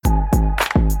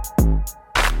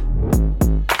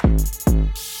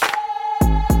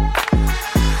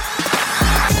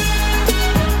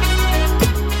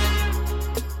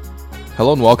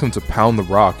Hello and welcome to Pound the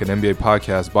Rock, an NBA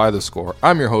podcast by The Score.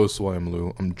 I'm your host, William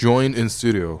Liu. I'm joined in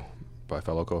studio by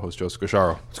fellow co-host Joseph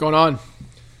Gasharo. What's going on?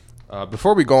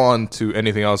 Before we go on to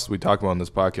anything else we talk about on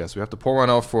this podcast, we have to pour one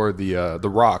out for the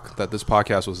rock that this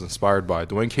podcast was inspired by.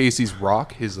 Dwayne Casey's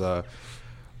rock, his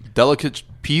delicate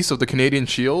piece of the Canadian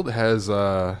Shield, has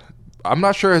I'm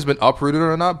not sure has been uprooted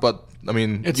or not, but I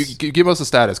mean, you give us a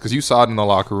status because you saw it in the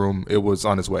locker room. It was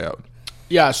on its way out.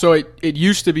 Yeah, so it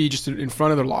used to be just in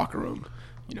front of the locker room.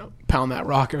 You know, pound that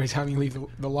rock every time you leave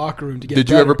the locker room to get Did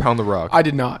you ever pound the rock? I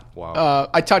did not. Wow.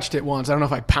 I touched it once. I don't know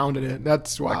if I pounded it.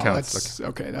 That's wow. That counts. That's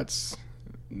okay.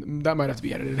 That might have to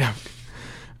be edited out.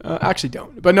 Actually,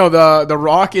 don't. But no, the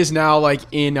rock is now like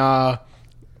in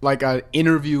like an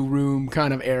interview room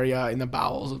kind of area in the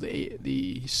bowels of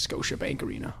the Scotiabank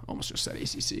Arena. Almost just said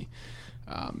ACC.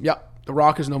 Yeah, the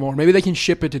rock is no more. Maybe they can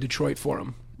ship it to Detroit for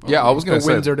him. Yeah, I was going to say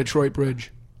the Windsor-Detroit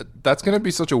Bridge. That's going to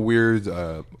be such a weird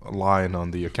line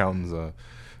on the accountant's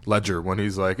ledger when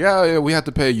he's like, yeah, we had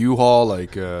to pay U-Haul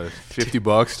like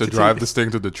 $50 to drive this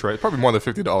thing to Detroit. Probably more than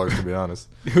 $50 to be honest.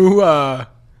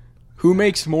 Who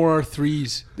makes more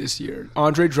threes this year?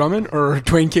 Andre Drummond or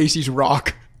Dwayne Casey's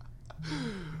rock?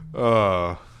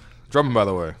 Drummond, by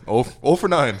the way, 0 for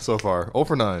 9 so far. 0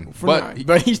 for 9.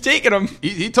 But he's taking them.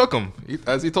 He took them.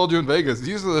 As he told you in Vegas,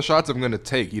 these are the shots I'm going to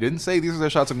take. He didn't say these are the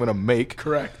shots I'm going to make.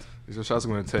 Correct. These are shots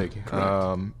I'm going to take.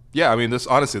 Yeah, I mean, this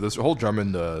whole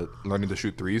Drummond learning to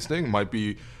shoot threes thing might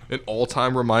be an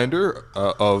all-time reminder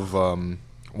of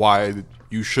why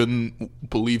you shouldn't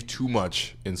believe too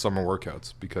much in summer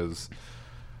workouts because,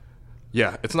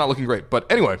 yeah, it's not looking great. But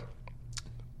anyway,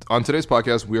 on today's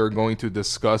podcast, we are going to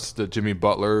discuss the Jimmy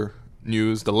Butler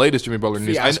news, the latest Jimmy Butler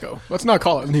news. Fiasco. Let's not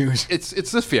call it news.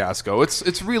 It's a fiasco.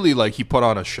 It's really like he put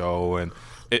on a show and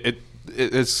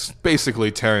it's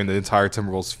basically tearing the entire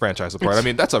Timberwolves franchise apart. I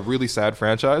mean, that's a really sad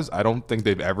franchise. I don't think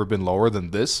they've ever been lower than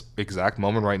this exact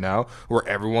moment right now where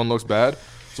everyone looks bad.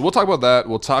 So we'll talk about that.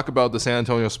 We'll talk about the San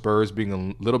Antonio Spurs being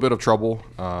a little bit of trouble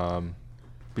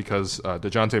because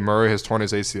DeJounte Murray has torn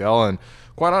his ACL. And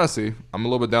quite honestly, I'm a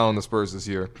little bit down on the Spurs this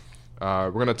year.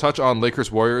 We're going to touch on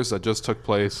Lakers-Warriors that just took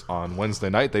place on Wednesday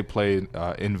night. They played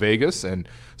in Vegas, and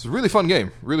it's a really fun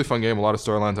game. Really fun game. A lot of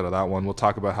storylines out of that one. We'll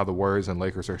talk about how the Warriors and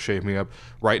Lakers are shaping up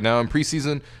right now in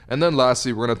preseason. And then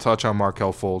lastly, we're going to touch on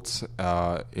Markelle Fultz.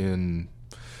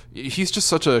 He's just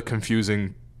such a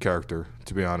confusing character,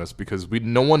 to be honest, because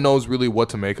no one knows really what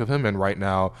to make of him. And right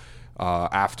now,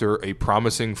 after a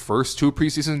promising first 2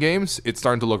 preseason games, it's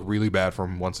starting to look really bad for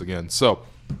him once again. So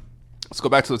let's go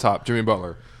back to the top. Jimmy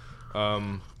Butler.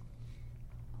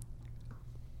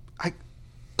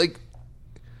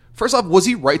 First off, was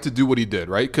he right to do what he did,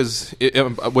 right? Because,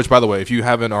 which, by the way, if you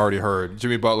haven't already heard,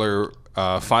 Jimmy Butler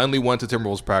finally went to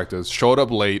Timberwolves practice, showed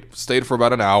up late, stayed for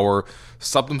about an hour,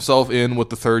 subbed himself in with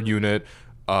the third unit,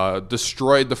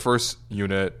 destroyed the first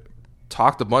unit,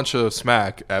 talked a bunch of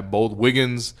smack at both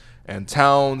Wiggins and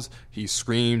Towns. He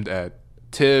screamed at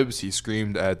Tibbs. He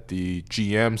screamed at the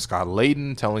GM, Scott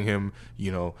Layden, telling him,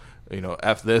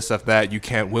 F this, F that, you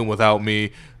can't win without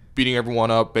me, beating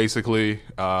everyone up, basically,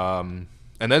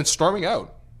 and then storming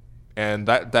out. And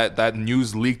that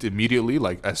news leaked immediately,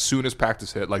 like, as soon as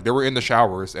practice hit. Like, they were in the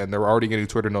showers, and they were already getting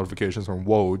Twitter notifications from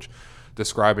Woj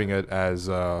describing it as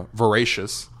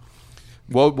voracious.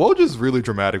 Well, Woj is really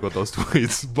dramatic with those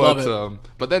tweets.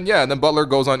 But then Butler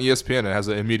goes on ESPN and has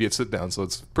an immediate sit-down, so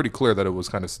it's pretty clear that it was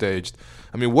kind of staged.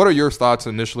 I mean, what are your thoughts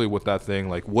initially with that thing?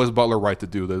 Like, was Butler right to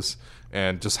do this?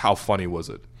 And just how funny was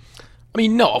it? I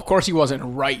mean, no, of course he wasn't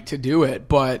right to do it,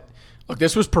 but look,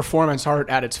 this was performance art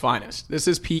at its finest. This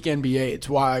is peak NBA. It's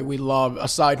why we love,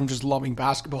 aside from just loving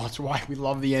basketball, it's why we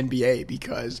love the NBA,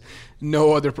 because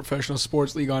no other professional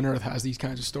sports league on earth has these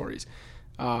kinds of stories.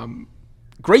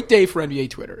 Great day for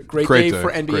NBA Twitter. Great day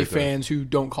for NBA fans who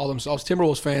don't call themselves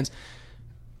Timberwolves fans.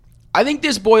 I think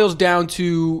this boils down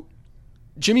to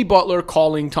Jimmy Butler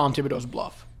calling Tom Thibodeau's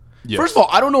bluff. Yes. First of all,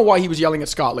 I don't know why he was yelling at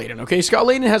Scott Layden, okay? Scott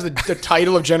Layden has the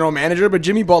title of general manager, but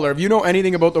Jimmy Butler, if you know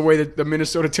anything about the way that the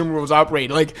Minnesota Timberwolves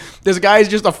operate, like, this guy is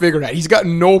just a figurehead. He's got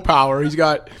no power. He's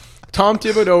got Tom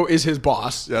Thibodeau is his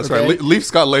boss. That's okay? right. Leave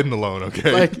Scott Layden alone,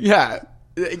 okay? Like, yeah.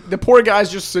 The poor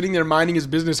guy's just sitting there minding his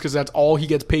business because that's all he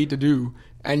gets paid to do.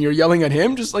 And you're yelling at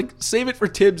him, just like save it for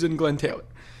Tibbs and Glenn Taylor.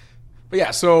 But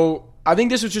yeah, so I think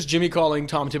this was just Jimmy calling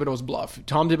Tom Thibodeau's bluff.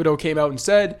 Tom Thibodeau came out and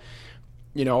said,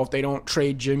 if they don't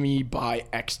trade Jimmy by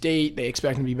X date, they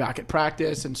expect him to be back at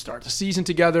practice and start the season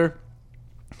together.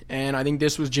 And I think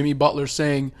this was Jimmy Butler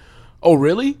saying, "Oh,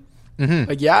 really? Mm-hmm.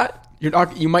 Like, yeah,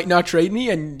 you might not trade me,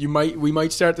 and we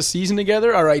might start the season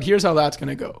together. All right, here's how that's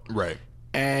gonna go." Right.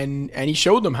 And he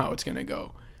showed them how it's gonna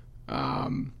go.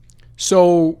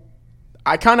 So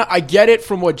I get it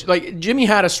from what, like, Jimmy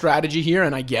had a strategy here,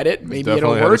 and I get it. Maybe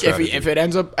it'll work if it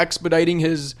ends up expediting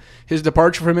his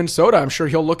departure from Minnesota. I'm sure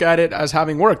he'll look at it as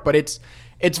having worked, but it's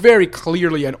very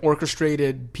clearly an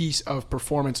orchestrated piece of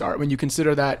performance art when you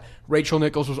consider that Rachel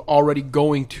Nichols was already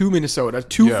going to Minnesota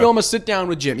to film a sit down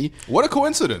with Jimmy. What a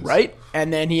coincidence, right?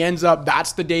 And then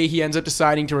that's the day he ends up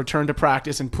deciding to return to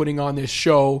practice and putting on this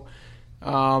show.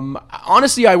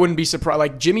 Honestly, I wouldn't be surprised.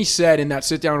 Like Jimmy said in that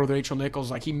sit down with Rachel Nichols,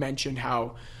 like he mentioned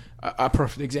how a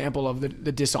perfect example of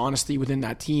the dishonesty within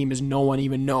that team is no one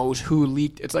even knows who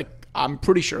leaked. It's like, I'm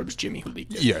pretty sure it was Jimmy who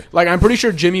leaked it. Yeah. Like I'm pretty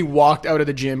sure Jimmy walked out of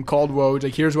the gym, called Woj,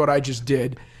 like, here's what I just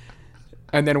did,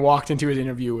 and then walked into his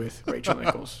interview with Rachel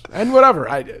Nichols. And whatever,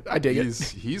 I dig it.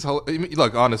 He's I mean,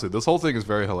 look, honestly, this whole thing is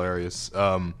very hilarious.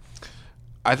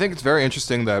 I think it's very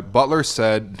interesting that Butler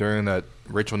said during that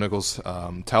Rachel Nichols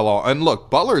tell-all, and look,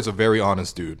 Butler is a very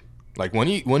honest dude. Like when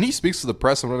he speaks to the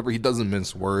press and whatever, he doesn't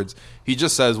mince words. He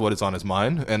just says what is on his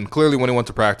mind. And clearly, when he went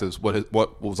to practice,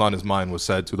 what was on his mind was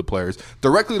said to the players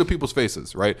directly to people's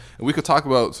faces, right? And we could talk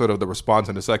about sort of the response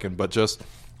in a second, but just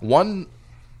one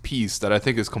piece that I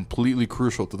think is completely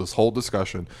crucial to this whole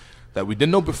discussion that we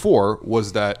didn't know before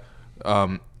was that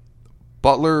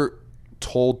Butler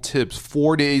told Tibbs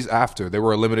 4 days after they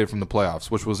were eliminated from the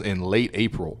playoffs, which was in late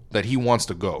April, that he wants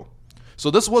to go. So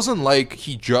this wasn't like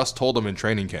he just told him in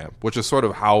training camp, which is sort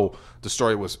of how the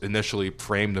story was initially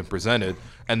framed and presented.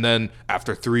 And then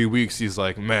after 3 weeks, he's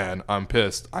like, man, I'm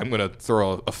pissed. I'm going to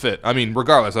throw a fit. I mean,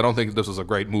 regardless, I don't think this was a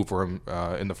great move for him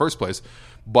in the first place.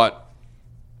 But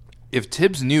if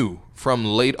Tibbs knew from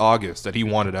late August that he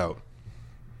wanted out,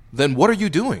 then what are you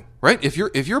doing, right? If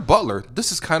you're Butler,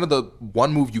 this is kind of the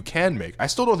one move you can make. I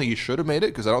still don't think he should have made it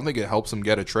because I don't think it helps him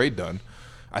get a trade done.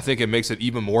 I think it makes it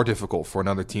even more difficult for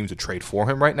another team to trade for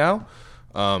him right now,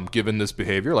 given this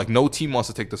behavior. Like, no team wants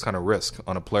to take this kind of risk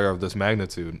on a player of this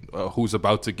magnitude who's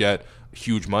about to get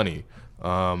huge money.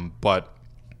 But,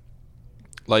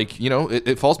 like, you know,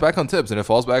 it falls back on Tibbs and it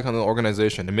falls back on the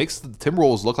organization. It makes the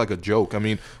Timberwolves look like a joke. I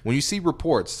mean, when you see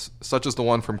reports, such as the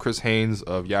one from Chris Haynes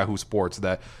of Yahoo Sports,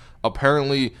 that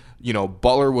apparently, you know,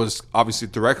 Butler was obviously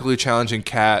directly challenging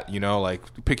Cat, you know, like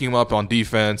picking him up on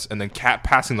defense, and then Cat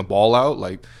passing the ball out.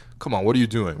 Like, come on, what are you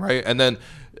doing, right? And then,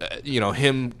 you know,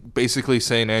 him basically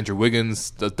saying Andrew Wiggins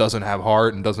doesn't have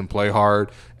heart and doesn't play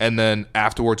hard, and then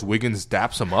afterwards Wiggins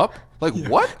daps him up. Like,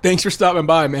 what? Thanks for stopping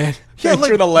by, man. Yeah, Thanks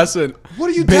for the lesson. What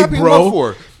are you big dapping bro. him up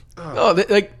for? Oh,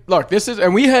 like, look, this is,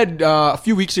 and we had a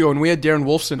few weeks ago, and we had Darren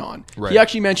Wolfson on. Right. He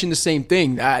actually mentioned the same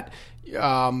thing, that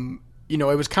you know,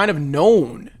 it was kind of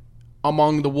known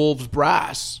among the Wolves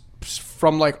brass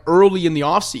from like early in the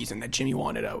offseason that Jimmy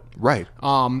wanted out. Right.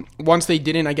 Once they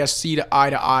didn't, I guess, see to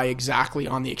eye exactly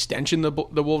on the extension the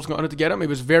Wolves wanted to get him, it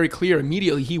was very clear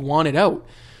immediately he wanted out.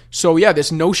 So yeah,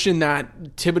 this notion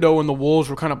that Thibodeau and the Wolves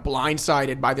were kind of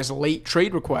blindsided by this late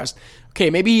trade request. Okay,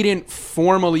 maybe he didn't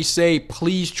formally say,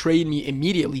 please trade me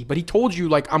immediately, but he told you,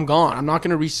 like, I'm gone. I'm not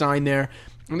going to re-sign there.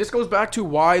 And this goes back to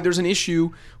why there's an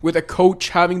issue with a coach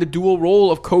having the dual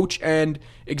role of coach and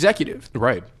executive.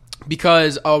 Right.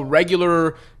 Because a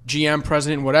regular GM,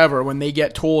 president, whatever, when they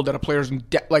get told that a player's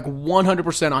like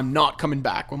 100% on not coming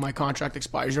back when my contract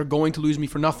expires, you're going to lose me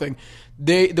for nothing,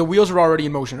 the wheels are already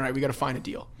in motion, right? We got to find a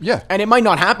deal. Yeah. And it might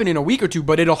not happen in a week or two,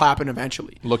 but it'll happen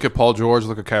eventually. Look at Paul George,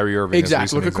 look at Kyrie Irving.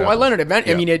 Exactly. Look at Kawhi Leonard.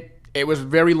 I mean, it was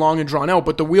very long and drawn out,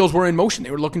 but the wheels were in motion.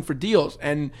 They were looking for deals.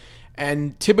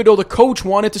 And Thibodeau, the coach,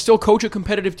 wanted to still coach a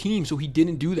competitive team, so he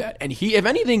didn't do that. And he, if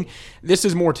anything, this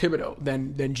is more Thibodeau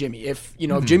than Jimmy. If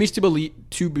if Jimmy's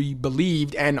to be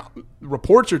believed, and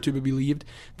reports are to be believed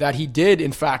that he did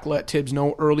in fact let Tibbs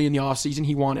know early in the offseason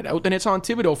he wanted out, then it's on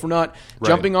Thibodeau for not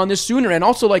jumping on this sooner. And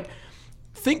also, like,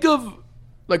 think of,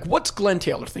 like, what's Glenn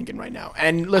Taylor thinking right now?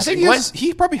 And listen,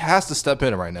 he probably has to step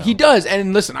in right now. He does.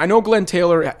 And listen, I know Glenn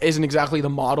Taylor isn't exactly the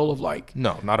model of, like,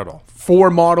 No, not at all.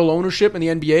 for model ownership in the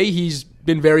NBA. He's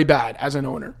been very bad as an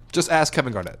owner. Just ask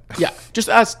Kevin Garnett. Yeah, just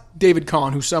ask David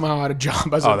Kahn, who somehow had a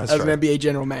job as an NBA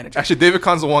general manager. Actually, David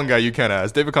Kahn's the one guy you can't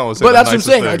ask. David Kahn was. But that's what I'm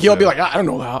saying. Like, he'll be like, I don't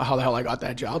know how the hell I got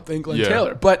that job. Think Glenn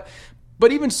Taylor. But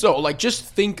even so, like, just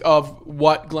think of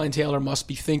what Glenn Taylor must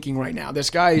be thinking right now. This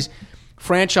guy's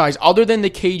franchise, other than the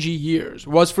KG years,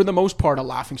 was for the most part a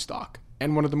laughingstock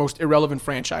and one of the most irrelevant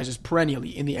franchises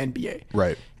perennially in the NBA.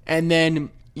 Right. And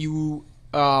then you,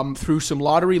 through some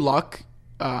lottery luck,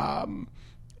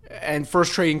 and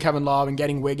first trading Kevin Love and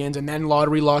getting Wiggins, and then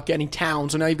lottery luck getting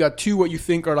Towns. So now you've got two what you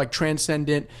think are like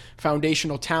transcendent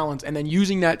foundational talents, and then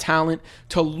using that talent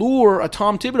to lure a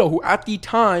Tom Thibodeau, who at the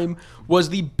time was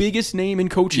the biggest name in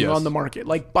coaching on the market,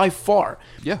 like by far.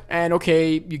 Yeah. And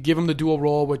okay, you give him the dual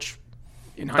role, which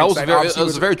in That was hindsight. very, Obviously, it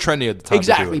was very trendy at the time.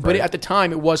 exactly, to do it, but right? at the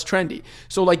time it was trendy.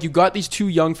 So like you got these two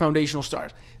young foundational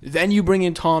stars. Then you bring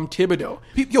in Tom Thibodeau.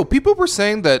 People were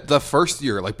saying that the first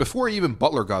year, like before even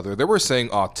Butler got there, they were saying,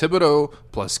 "Oh, Thibodeau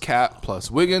plus Cat plus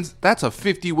Wiggins, that's a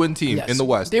 50-win team Yes. in the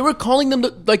West." They were calling them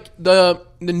the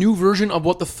new version of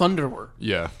what the Thunder were.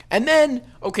 Yeah, And then,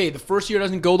 okay, the first year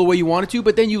doesn't go the way you want it to,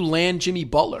 but then you land Jimmy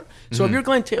Butler. So Mm-hmm. if you're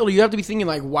Glenn Taylor, you have to be thinking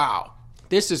like, wow,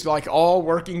 this is like all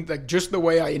working like just the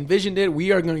way I envisioned it.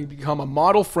 We are going to become a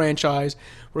model franchise.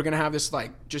 We're going to have this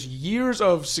like just years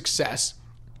of success.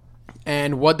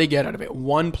 And what they get out of it,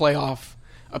 one playoff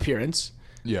appearance.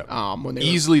 yeah. When they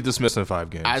Easily dismissed in 5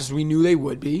 games. as we knew they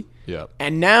would be. Yeah.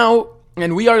 And now,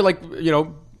 and we are like,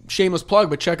 shameless plug,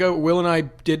 but check out, Will and I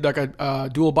did like a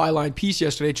dual byline piece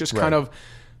yesterday, just kind of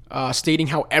stating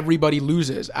how everybody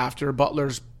loses after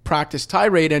Butler's practice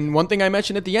tirade. And one thing I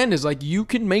mentioned at the end is like, you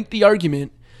can make the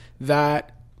argument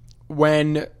that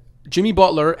when Jimmy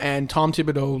Butler and Tom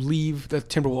Thibodeau leave the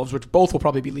Timberwolves, which both will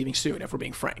probably be leaving soon, if we're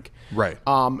being frank. Right.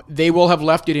 They will have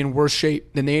left it in worse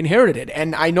shape than they inherited.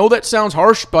 And I know that sounds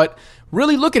harsh, but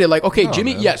really look at it like, okay,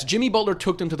 Jimmy Butler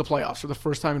took them to the playoffs for the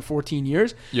first time in 14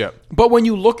 years. Yeah. But when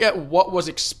you look at what was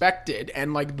expected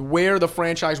and like where the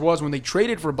franchise was when they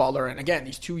traded for Butler, and again,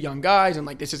 these two young guys, and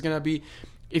like this is going to be,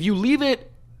 if you leave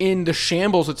it in the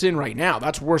shambles it's in right now,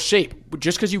 that's worse shape.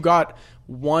 Just because you got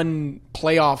one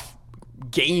playoff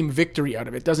game victory out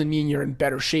of it doesn't mean you're in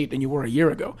better shape than you were a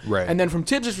year ago. Right. And then from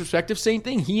Tibbs' perspective, same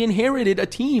thing. He inherited a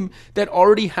team that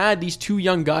already had these two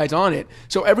young guys on it.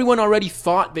 So everyone already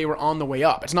thought they were on the way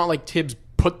up. It's not like Tibbs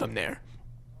put them there.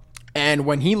 And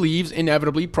when he leaves,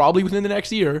 inevitably, probably within the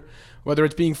next year, whether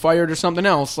it's being fired or something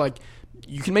else, like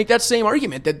you can make that same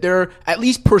argument that they're, at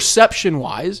least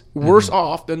perception-wise, worse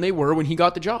off than they were when he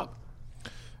got the job.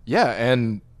 Yeah,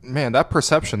 and man, that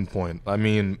perception point. I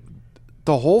mean,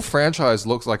 the whole franchise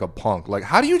looks like a punk. Like,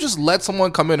 how do you just let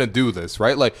someone come in and do this,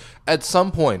 right? Like, at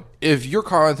some point, if you're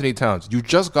Karl Anthony Towns, you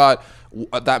just got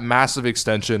that massive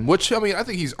extension, which, I mean, I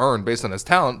think he's earned based on his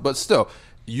talent, but still,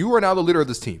 you are now the leader of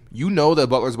this team. You know that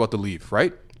Butler's about to leave,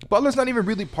 right? Butler's not even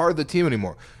really part of the team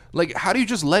anymore. Like, how do you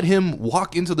just let him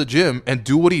walk into the gym and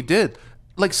do what he did?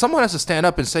 Like, someone has to stand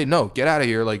up and say, no, get out of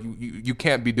here. Like, you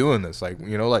can't be doing this. Like,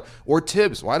 like, or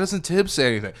Tibbs. Why doesn't Tibbs say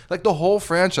anything? Like, the whole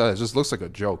franchise just looks like a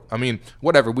joke. I mean,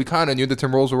 whatever. We kind of knew the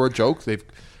Timberwolves were a joke.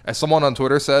 As someone on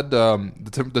Twitter said, the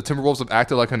Timberwolves have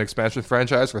acted like an expansion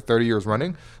franchise for 30 years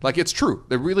running. Like, it's true.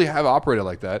 They really have operated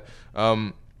like that.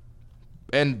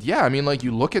 And yeah, I mean, like,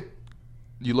 you look at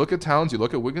Towns, you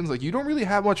look at Wiggins, like, you don't really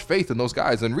have much faith in those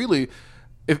guys. And really,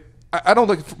 I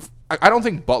don't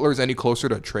think Butler's any closer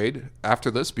to a trade after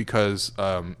this because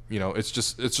it's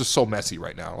just so messy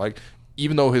right now. Like,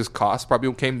 even though his cost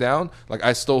probably came down, like,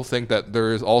 I still think that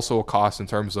there is also a cost in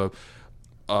terms of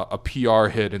a PR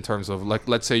hit in terms of, like,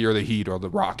 let's say you're the Heat or the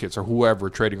Rockets or whoever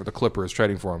trading, or the Clippers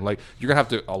trading for him. Like, you're gonna have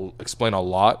to explain a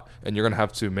lot, and you're gonna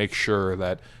have to make sure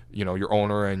that your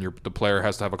owner and the player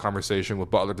has to have a conversation with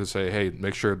Butler to say, hey,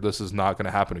 make sure this is not going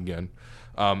to happen again.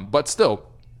 But still,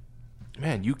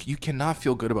 man, you cannot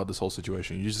feel good about this whole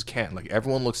situation. You just can't. Like,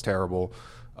 everyone looks terrible.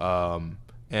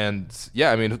 And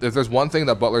yeah, I mean, if there's one thing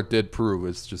that Butler did prove,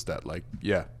 it's just that, like,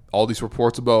 yeah, all these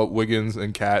reports about Wiggins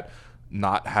and Cat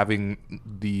not having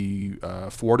the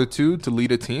fortitude to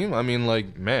lead a team. I mean,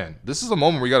 like, man, this is a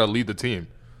moment where you got to lead the team.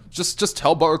 Just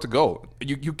tell Butler to go.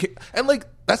 You can't, and like,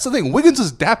 that's the thing. Wiggins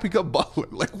is dapping up Butler.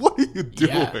 Like, what are you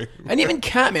doing? Yeah. And even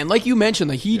Cat, man, like you mentioned,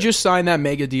 like he just signed that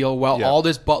mega deal while all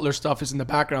this Butler stuff is in the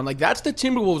background. Like, that's the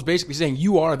Timberwolves basically saying,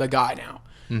 you are the guy now.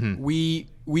 Mm-hmm.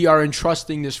 We are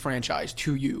entrusting this franchise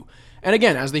to you. And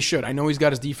again, as they should. I know he's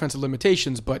got his defensive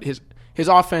limitations, but his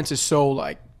offense is so,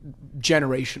 like,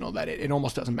 generational that it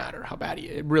almost doesn't matter how bad he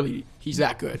is. He's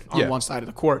that good on one side of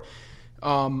the court.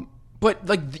 But,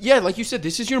 like, yeah, like you said,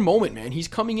 this is your moment, man. He's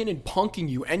coming in and punking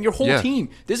you and your whole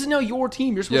team. This is now your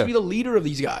team. You're supposed to be the leader of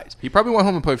these guys. He probably went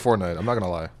home and played Fortnite. I'm not going to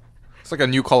lie. It's like a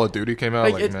new Call of Duty came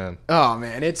out. Like man. Oh,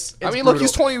 man. It's I mean, brutal. look,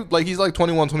 he's 20. Like, he's like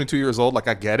 21, 22 years old. Like,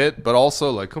 I get it. But also,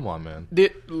 like, come on, man.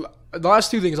 The last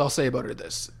two things I'll say about it are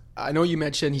this. I know you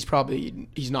mentioned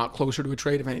he's not closer to a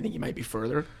trade. If anything, he might be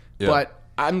further. Yeah. But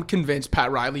I'm convinced Pat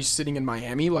Riley's sitting in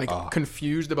Miami, like,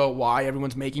 confused about why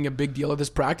everyone's making a big deal of this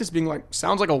practice, being like,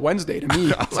 sounds like a Wednesday to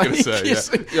me. I was going to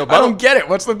say, yeah. I don't get it.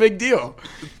 What's the big deal?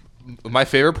 My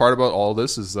favorite part about all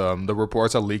this is the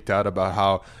reports that leaked out about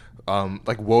how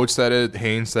Like Woj said it,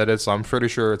 Haynes said it, so I'm pretty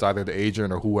sure it's either the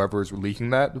agent or whoever is leaking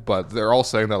that. But they're all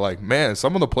saying that, like, man,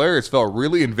 some of the players felt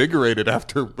really invigorated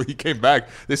after he came back.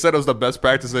 They said it was the best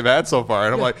practice they've had so far,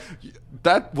 and I'm like,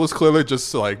 that was clearly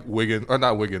just like Wiggins, or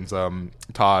not Wiggins,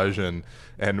 Taj and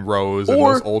Rose and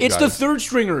Or those old it's guys. the third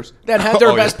stringers that had their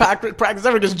Oh, best yeah. practice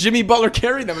ever because Jimmy Butler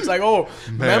carried them. It's like,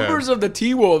 members of the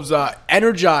T-Wolves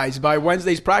energized by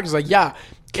Wednesday's practice. Like, yeah.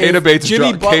 Keita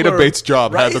Bates'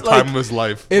 job had the time of his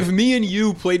life. If me and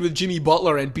you played with Jimmy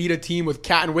Butler and beat a team with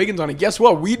Cat and Wiggins on it, guess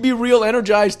what? We'd be real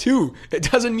energized too.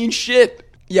 It doesn't mean shit.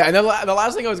 Yeah, and the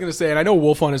last thing I was going to say, and I know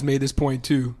Wolfon has made this point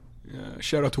too.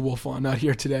 Shout out to Wolfon, not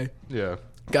here today. Yeah.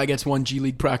 Guy gets one G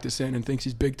League practice in and thinks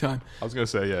he's big time. I was gonna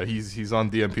say, yeah, he's on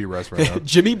DMP rest right now.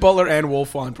 Jimmy Butler and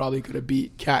Wolfon probably could have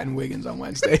beat Cat and Wiggins on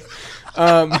Wednesday.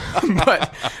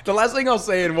 But the last thing I'll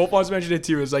say, and Wolfon's mentioned it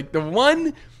too, is like the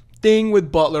one thing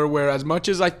with Butler where as much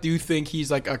as I do think he's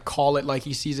like a call it like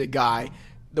he sees it guy,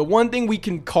 the one thing we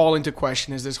can call into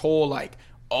question is this whole like,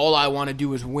 all I want to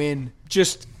do is win.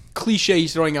 Just cliche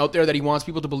he's throwing out there that he wants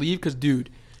people to believe because, dude,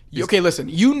 okay, listen,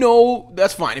 you know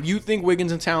that's fine. If you think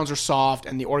Wiggins and Towns are soft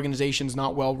and the organization's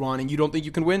not well run and you don't think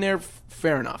you can win there,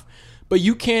 fair enough. But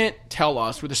you can't tell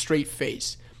us with a straight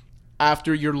face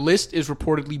after your list is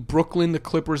reportedly Brooklyn, the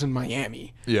Clippers, and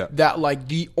Miami, that like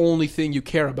the only thing you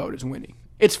care about is winning.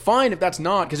 It's fine if that's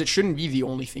not, because it shouldn't be the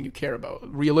only thing you care about,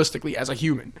 realistically, as a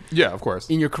human. Yeah, of course.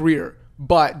 In your career.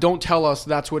 But don't tell us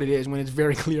that's what it is when it's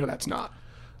very clear that's not.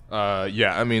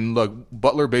 Yeah, I mean, look,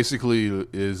 Butler basically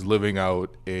is living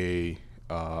out a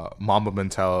Mamba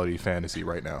mentality fantasy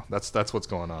right now. That's what's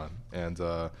going on, and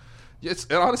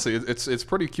honestly, it's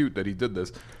pretty cute that he did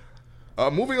this.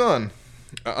 Moving on,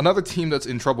 another team that's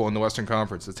in trouble in the Western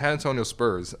Conference, the San Antonio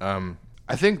Spurs.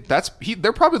 I think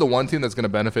they're probably the one team that's going to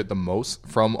benefit the most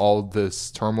from all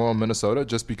this turmoil in Minnesota,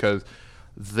 just because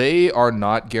they are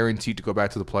not guaranteed to go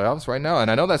back to the playoffs right now. And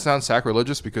I know that sounds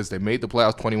sacrilegious because they made the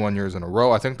playoffs 21 years in a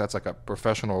row. I think that's like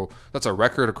that's a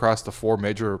record across the 4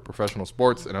 major professional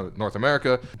sports in North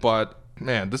America. But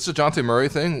man, this DeJounte Murray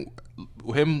thing,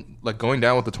 him like going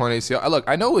down with the torn ACL. Look,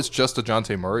 I know it's just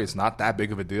DeJounte Murray. It's not that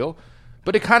big of a deal.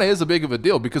 But it kind of is a big of a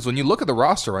deal because when you look at the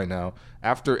roster right now,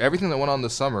 after everything that went on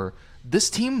this summer,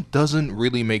 this team doesn't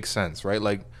really make sense, right?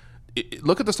 Like,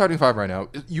 look at the starting 5 right now.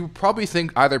 You probably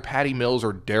think either Patty Mills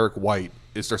or Derek White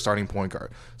is their starting point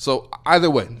guard. So either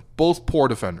way, both poor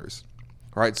defenders,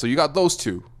 right? So you got those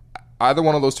two. Either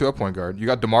one of those two at point guard. You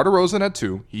got DeMar DeRozan at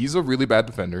 2. He's a really bad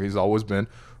defender. He's always been.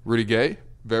 Rudy Gay,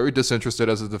 very disinterested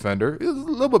as a defender. He's a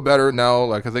little bit better now.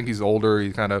 Like, I think he's older.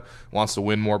 He kind of wants to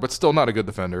win more, but still not a good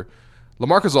defender.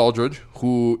 LaMarcus Aldridge,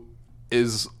 who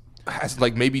has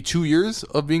like maybe 2 years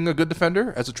of being a good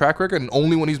defender as a track record, and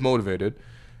only when he's motivated.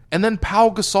 And then Pau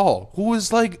Gasol, who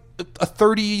is like a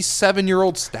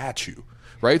 37-year-old statue,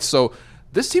 right? So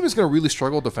this team is going to really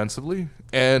struggle defensively.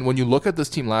 And when you look at this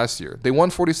team last year, they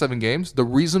won 47 games. The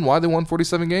reason why they won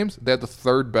 47 games, they had the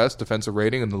 3rd best defensive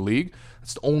rating in the league.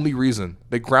 That's the only reason.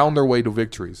 They ground their way to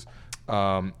victories.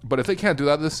 But if they can't do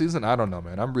that this season, I don't know,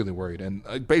 man. I'm really worried.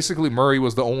 And basically, Murray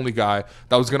was the only guy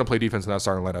that was going to play defense in that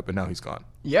starting lineup, and now he's gone.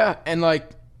 Yeah, and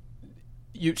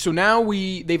so now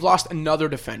they've lost another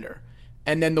defender.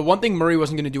 And then the one thing Murray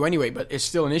wasn't going to do anyway, but it's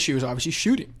still an issue, is obviously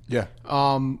shooting. Yeah.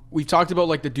 We've talked about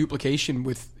like the duplication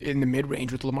in the mid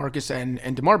range with LaMarcus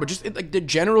and DeMar, but just like the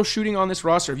general shooting on this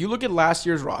roster. If you look at last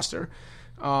year's roster,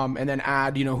 and then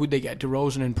add who'd they get,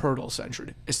 DeRozan and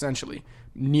Poeltl essentially,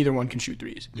 neither one can shoot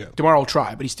threes. Yeah. DeMar will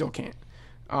try, but he still can't.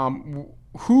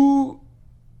 Who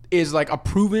is like a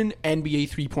proven NBA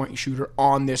 3-point shooter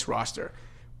on this roster?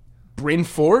 Bryn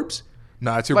Forbes?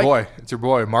 Nah, it's your boy. It's your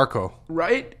boy, Marco.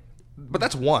 Right? But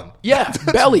that's one. Yeah,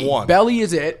 that's Belly. One. Belly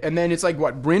is it. And then it's like,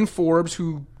 Bryn Forbes,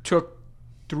 who took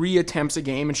 3 attempts a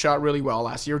game and shot really well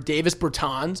last year. Davis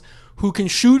Bertans, who can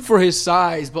shoot for his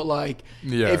size, but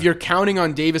if you're counting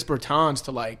on Davis Bertans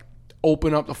to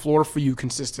open up the floor for you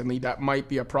consistently, that might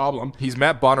be a problem. He's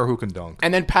Matt Bonner who can dunk.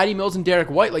 And then Patty Mills and Derek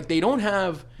White,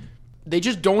 they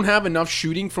just don't have enough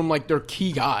shooting from their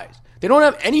key guys. They don't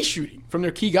have any shooting from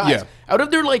their key guys. Yeah. Out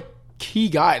of their key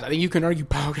guys, I think you can argue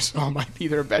Pau Gasol might be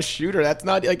their best shooter. That's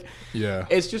not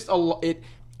it's just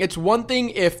it's one thing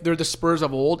if they're the Spurs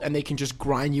of old and they can just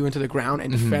grind you into the ground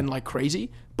and defend like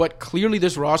crazy, but clearly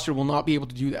this roster will not be able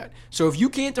to do that. So if you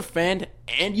can't defend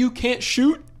and you can't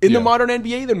shoot in the modern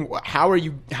NBA, then how are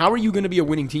you going to be a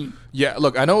winning team? Yeah,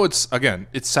 look, I know it's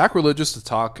sacrilegious to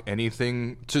talk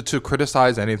anything, to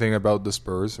criticize anything about the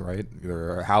Spurs, right?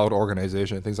 They're a hallowed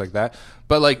organization and things like that.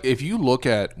 But if you look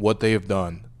at what they have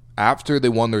done after they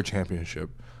won their championship,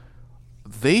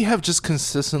 they have just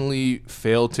consistently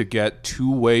failed to get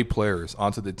two-way players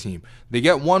onto the team. They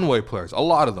get one-way players, a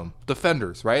lot of them,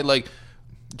 defenders, right? Like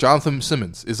Jonathan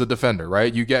Simmons is a defender,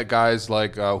 right? You get guys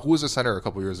like who was a center a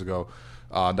couple years ago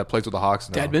that plays with the Hawks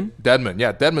now? Dedmon,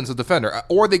 yeah, Dedmon's a defender.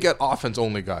 Or they get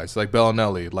offense-only guys like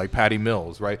Bellinelli, like Patty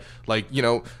Mills, right? Like, you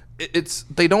know, it's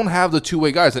they don't have the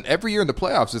two-way guys, and every year in the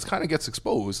playoffs, it kind of gets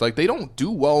exposed. Like, they don't do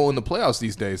well in the playoffs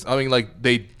these days. I mean, like,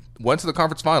 they went to the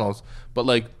conference finals, but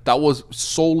like that was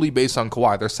solely based on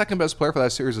Kawhi. Their second best player for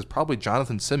that series is probably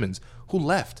Jonathan Simmons, who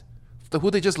left,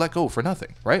 who they just let go for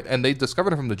nothing, right? And they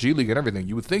discovered him from the G League and everything.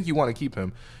 You would think you want to keep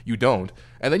him, you don't.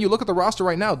 And then you look at the roster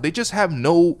right now; they just have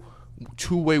no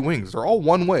two-way wings. They're all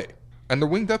one way, and their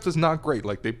wing depth is not great.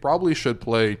 Like, they probably should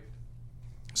play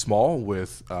small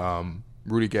with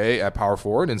Rudy Gay at power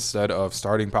forward instead of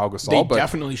starting Pau Gasol. They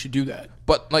definitely should do that.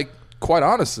 But like, quite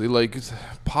honestly, like,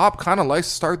 Pop kind of likes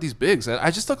to start these bigs, and I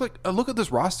just look at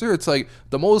this roster. It's like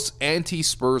the most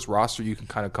anti-Spurs roster you can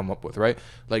kind of come up with, right?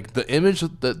 Like, the image,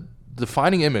 the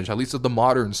defining image, at least of the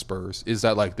modern Spurs, is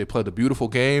that like they play the beautiful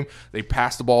game, they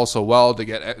pass the ball so well, they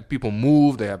get people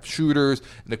moved, they have shooters,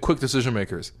 and they're quick decision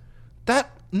makers. That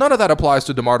none of that applies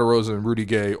to DeMar DeRozan and Rudy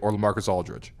Gay or LaMarcus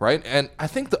Aldridge, right? And I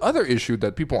think the other issue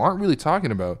that people aren't really talking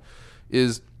about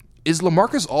is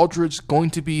LaMarcus Aldridge going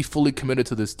to be fully committed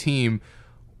to this team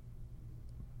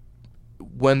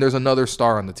when there's another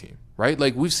star on the team, right?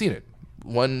 Like, we've seen it.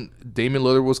 When Damian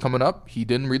Lillard was coming up, he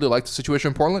didn't really like the situation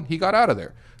in Portland. He got out of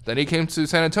there. Then he came to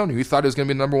San Antonio. He thought he was going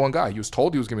to be the number one guy. He was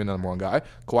told he was going to be the number one guy.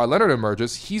 Kawhi Leonard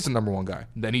emerges. He's the number one guy.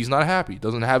 Then he's not happy.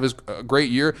 Doesn't have his great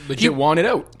year. He wanted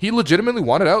out. He legitimately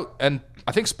wanted out. And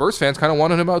I think Spurs fans kind of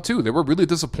wanted him out too. They were really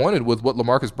disappointed with what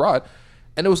LaMarcus brought.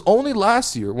 And it was only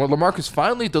last year when LaMarcus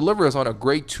finally delivers on a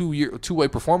great two-way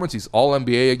performance. He's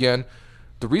all-NBA again.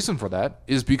 The reason for that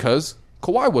is because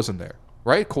Kawhi wasn't there,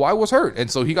 right? Kawhi was hurt,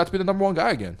 and so he got to be the number one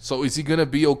guy again. So is he going to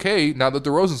be okay now that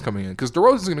DeRozan's coming in? Because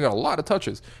DeRozan's going to get a lot of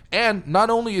touches. And not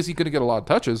only is he going to get a lot of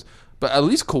touches, but at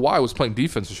least Kawhi was playing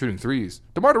defense and shooting threes.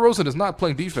 DeMar DeRozan is not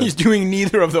playing defense. He's doing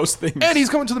neither of those things. And he's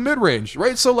coming to the mid-range,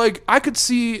 right? So, like, I could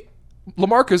see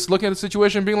LaMarcus looking at the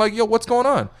situation and being like, yo, what's going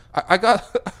on? I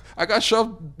got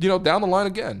shoved, down the line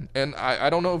again. And I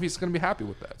don't know if he's going to be happy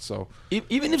with that. So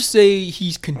even if, say,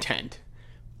 he's content,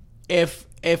 if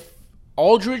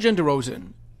Aldridge and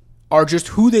DeRozan are just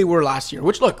who they were last year,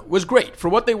 which, look, was great for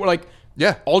what they were. Like,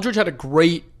 yeah, Aldridge had a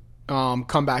great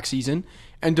comeback season,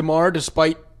 and DeMar,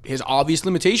 despite his obvious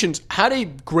limitations, had a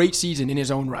great season in his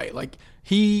own right. Like,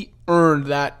 he earned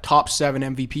that top 7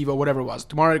 MVP vote, whatever it was.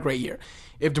 DeMar had a great year.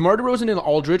 If DeMar DeRozan and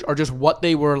Aldridge are just what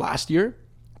they were last year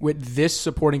with this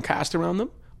supporting cast around them,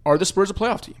 are the Spurs a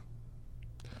playoff team?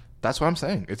 That's what I'm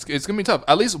saying. It's going to be tough.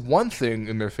 At least one thing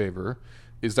in their favor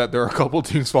is that there are a couple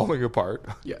teams falling apart.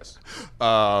 Yes.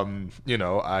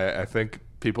 I think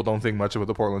people don't think much about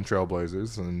the Portland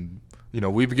Trailblazers, and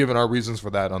we've given our reasons for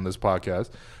that on this podcast.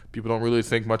 People don't really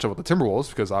think much about the Timberwolves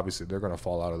because obviously they're going to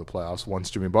fall out of the playoffs once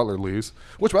Jimmy Butler leaves.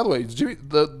 Which, by the way,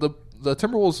 the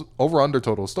Timberwolves over/under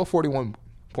total is still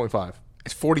 41.5.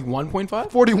 It's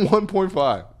 41.5?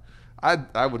 41.5.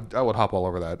 I would hop all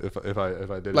over that if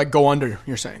I did it. Like, go under,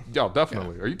 you're saying? Yeah,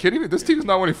 definitely. Yeah. Are you kidding me? This team is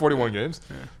not winning 41 games.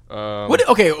 Yeah.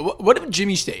 What if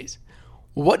Jimmy stays?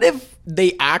 What if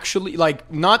they actually,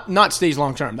 like, not stays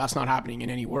long term? That's not happening in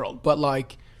any world. But,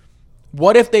 like,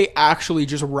 what if they actually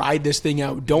just ride this thing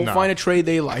out? Don't find a trade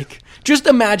they like. Just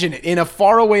imagine it. In a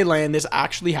faraway land, this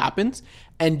actually happens.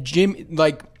 And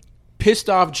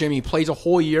pissed off Jimmy plays a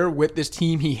whole year with this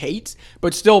team he hates,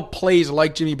 but still plays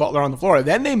like Jimmy Butler on the floor.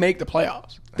 Then they make the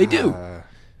playoffs. They do.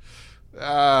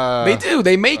 They do.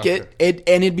 They make it,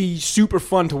 and it'd be super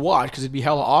fun to watch because it'd be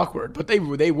hella awkward. But they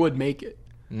would make it.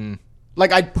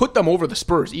 Like, I'd put them over the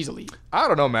Spurs easily. I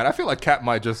don't know, man. I feel like Cat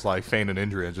might just like feign an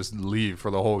injury and just leave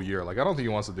for the whole year. Like, I don't think he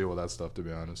wants to deal with that stuff, to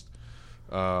be honest.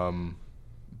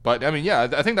 But, I mean, yeah,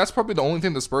 I think that's probably the only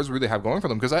thing the Spurs really have going for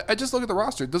them because I just look at the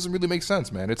roster. It doesn't really make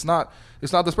sense, man. It's not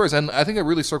the Spurs. And I think it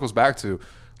really circles back to,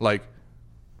 like,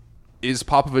 is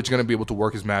Popovich going to be able to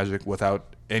work his magic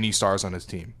without any stars on his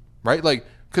team, right? Like,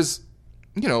 because,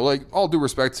 like, all due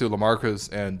respect to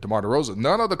LaMarcus and DeMar DeRozan,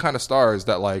 none of the kind of stars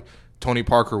that, like, Tony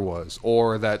Parker was,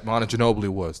 or that Manu Ginobili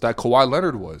was, that Kawhi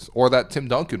Leonard was, or that Tim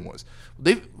Duncan was.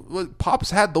 Pop's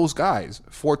had those guys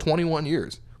for 21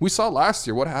 years. We saw last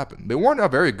year what happened. They weren't a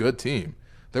very good team.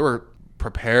 They were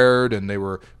prepared and they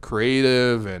were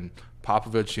creative, and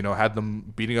Popovich, had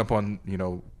them beating up on,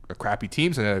 crappy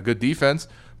teams and had a good defense.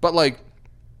 But, like,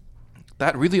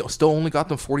 that really still only got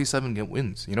them 47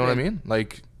 wins. You know what I mean?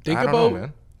 Like, think I don't know,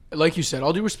 man. Like you said,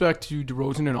 all due respect to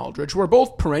DeRozan and Aldridge, who are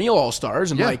both perennial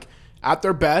all-stars and, like, at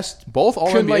their best. Both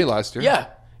All-NBA last year. Yeah.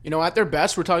 At their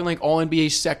best, we're talking like all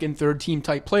NBA second, third team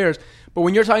type players. But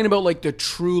when you're talking about like the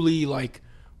truly like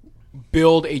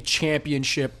build a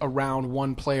championship around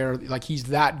one player, like he's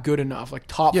that good enough, like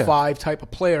top 5 type of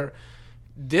player,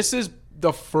 this is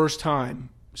the first time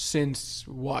since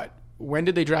what? When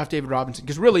did they draft David Robinson?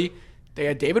 Because really, they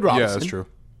had David Robinson. Yeah, that's true.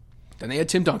 Then they had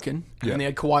Tim Duncan, and then they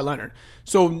had Kawhi Leonard.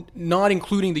 So not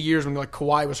including the years when like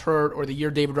Kawhi was hurt or the year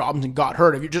David Robinson got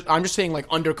hurt. I'm just saying like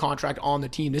under contract on the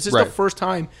team. This is the first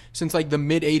time since like the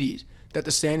mid '80s that the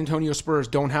San Antonio Spurs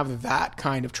don't have that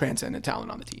kind of transcendent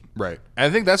talent on the team. Right. And I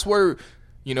think that's where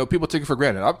people take it for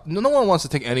granted. No one wants to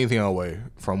take anything away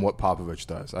from what Popovich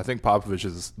does. I think Popovich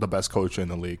is the best coach in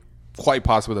the league, quite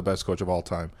possibly the best coach of all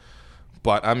time.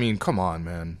 But, I mean, come on,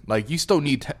 man. Like, you still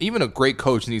need... even a great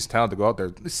coach needs talent to go out there.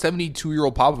 The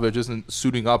 72-year-old Popovich isn't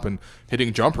suiting up and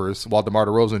hitting jumpers while DeMar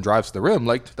DeRozan drives to the rim.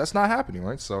 Like, that's not happening,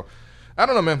 right? So, I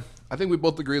don't know, man. I think we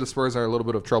both agree the Spurs are in a little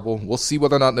bit of trouble. We'll see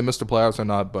whether or not they miss the playoffs or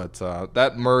not. But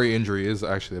that Murray injury is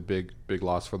actually a big, big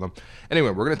loss for them.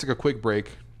 Anyway, we're going to take a quick break.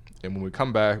 And when we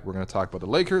come back, we're going to talk about the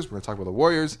Lakers. We're going to talk about the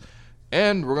Warriors.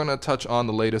 And we're going to touch on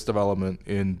the latest development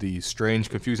in the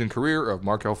strange, confusing career of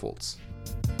Markelle Fultz.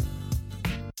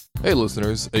 Hey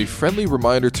listeners, a friendly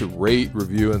reminder to rate,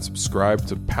 review, and subscribe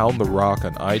to Pound the Rock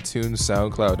on iTunes,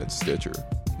 SoundCloud, and Stitcher.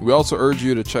 We also urge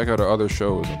you to check out our other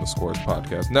shows on the Scores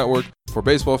Podcast Network. For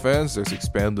baseball fans, there's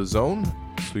Expand the Zone,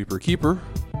 Sweeper Keeper,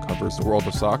 covers the world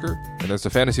of soccer, and there's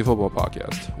the Fantasy Football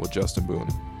Podcast with Justin Boone.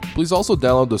 Please also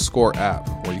download the Score app,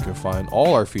 where you can find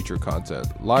all our featured content,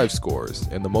 live scores,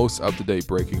 and the most up-to-date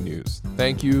breaking news.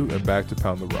 Thank you, and back to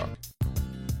Pound the Rock.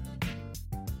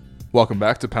 Welcome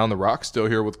back to Pound the Rock. Still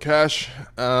here with Cash.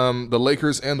 The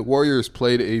Lakers and the Warriors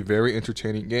played a very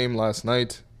entertaining game last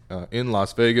night in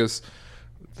Las Vegas.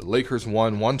 The Lakers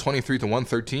won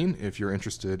 123-113. If you're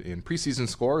interested in preseason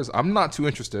scores, I'm not too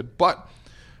interested, but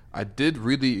I did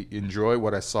really enjoy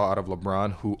what I saw out of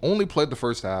LeBron, who only played the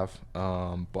first half,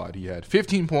 but he had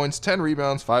 15 points, 10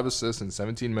 rebounds, 5 assists in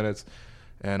 17 minutes,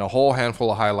 and a whole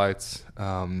handful of highlights.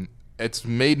 It's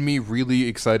made me really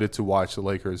excited to watch the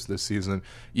Lakers this season,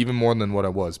 even more than what I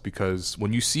was, because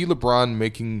when you see LeBron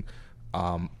making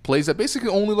plays that basically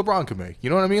only LeBron can make, you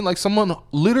know what I mean? Like someone,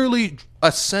 literally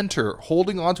a center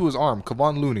holding onto his arm,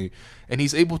 Kevon Looney, and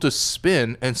he's able to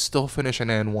spin and still finish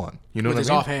an and one. You know what I mean? With his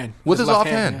offhand. With his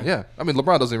offhand, yeah. I mean,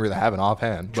 LeBron doesn't really have an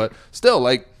offhand, but still,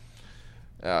 like,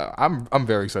 I'm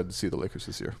very excited to see the Lakers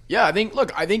this year. Yeah,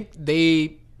 I think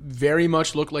they very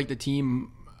much look like the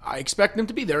team I expect them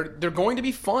to be. They're going to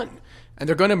be fun, and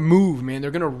they're going to move, man. They're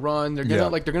going to run. They're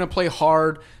going to play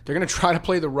hard. They're going to try to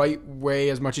play the right way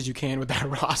as much as you can with that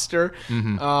roster.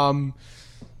 Mm-hmm.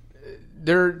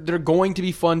 They're going to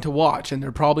be fun to watch, and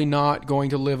they're probably not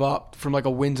going to live up from like a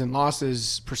wins and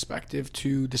losses perspective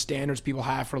to the standards people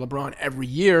have for LeBron every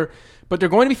year. But they're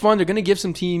going to be fun. They're going to give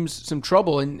some teams some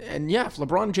trouble, and yeah, if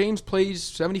LeBron James plays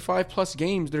 75 plus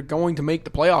games, they're going to make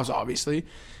the playoffs, obviously.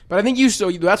 But I think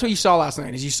that's what you saw last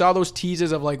night, is you saw those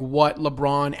teases of like what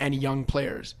LeBron and young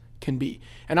players can be.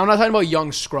 And I'm not talking about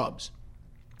young scrubs,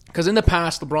 because in the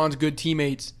past, LeBron's good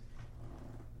teammates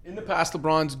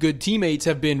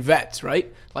have been vets,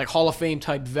 right? Like Hall of Fame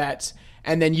type vets.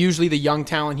 And then usually the young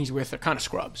talent he's with are kind of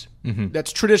scrubs. Mm-hmm.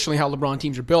 That's traditionally how LeBron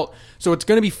teams are built. So it's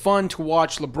going to be fun to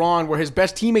watch LeBron, where his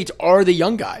best teammates are the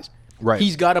young guys. Right.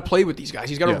 He's got to play with these guys.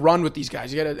 He's got to run with these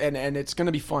guys. And it's going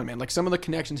to be fun, man. Like some of the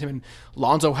connections him and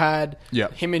Lonzo had,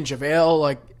 him and JaVale,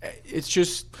 like it's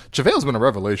just... JaVale's been a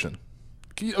revelation.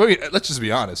 I mean, let's just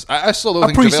be honest. I still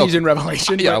don't think preseason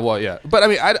revelation. Yeah, well, yeah. But I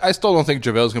mean, I still don't think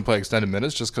JaVale's going to play extended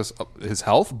minutes just because of his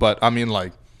health. But I mean,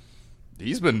 like,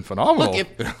 he's been phenomenal. Look,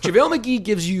 if JaVale McGee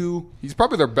gives you... He's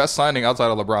probably their best signing outside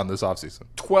of LeBron this offseason.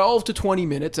 12 to 20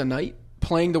 minutes a night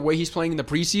playing the way he's playing in the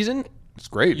preseason... It's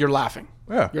great. You're laughing.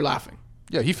 Yeah. You're laughing.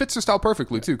 Yeah, he fits their style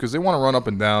perfectly, too, because they want to run up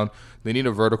and down. They need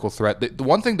a vertical threat. The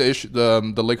one thing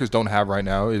the Lakers don't have right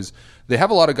now is they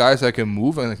have a lot of guys that can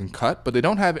move and that can cut, but they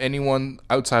don't have anyone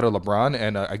outside of LeBron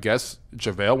and I guess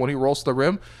JaVale, when he rolls to the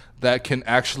rim, that can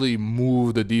actually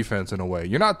move the defense in a way.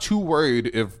 You're not too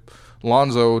worried if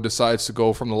Lonzo decides to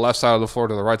go from the left side of the floor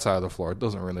to the right side of the floor. It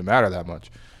doesn't really matter that much.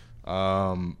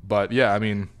 But, yeah, I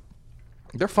mean,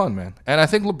 they're fun, man. And I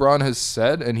think LeBron has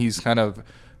said, and he's kind of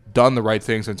done the right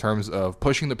things in terms of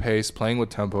pushing the pace, playing with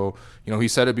tempo. You know, he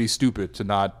said it'd be stupid to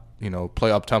not, play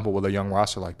up tempo with a young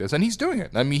roster like this. And he's doing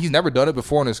it. I mean, he's never done it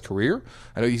before in his career.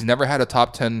 I know he's never had a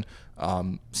top 10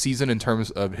 season in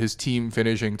terms of his team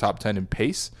finishing top 10 in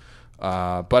pace.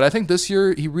 But I think this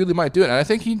year he really might do it. And I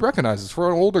think he recognizes,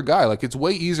 for an older guy, like it's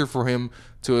way easier for him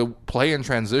to play in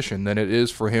transition than it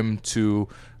is for him to,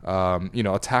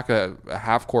 attack a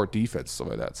half-court defense, stuff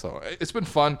like that. So it's been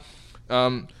fun.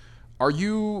 Are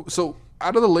you so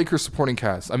out of the Lakers supporting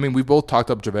cast? I mean, we both talked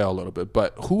up JaVale a little bit,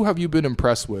 but who have you been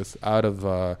impressed with out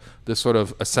of this sort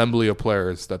of assembly of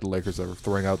players that the Lakers are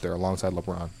throwing out there alongside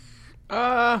LeBron?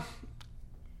 I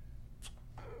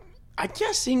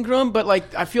guess Ingram, but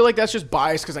like I feel like that's just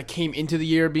biased because I came into the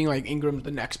year being like Ingram's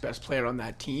the next best player on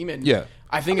that team, and Yeah.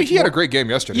 I think he had a great game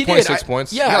yesterday. He 26 did.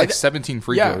 points. Yeah, he had like 17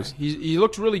 free throws. he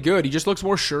looked really good. He just looks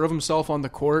more sure of himself on the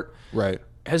court. Right.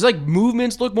 His like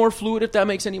movements look more fluid, if that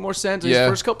makes any more sense. His Yeah.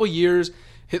 first couple of years,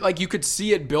 like you could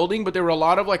see it building, but there were a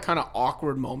lot of like kind of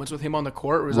awkward moments with him on the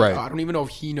court. Where it was like, Right. I don't even know if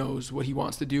he knows what he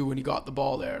wants to do when he got the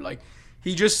ball there. Like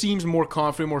he just seems more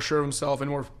confident, more sure of himself, and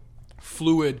more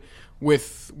fluid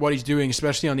with what he's doing,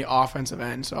 especially on the offensive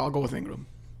end. So I'll go with Ingram.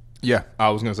 Yeah, I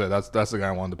was gonna say that's the guy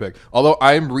I wanted to pick. Although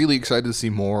I'm really excited to see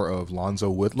more of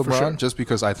Lonzo with LeBron, sure. just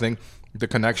because I think the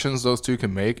connections those two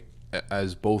can make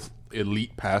as both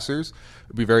elite passers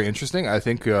would be very interesting. I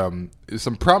think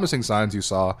some promising signs you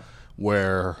saw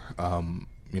where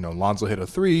Lonzo hit a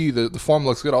three. The form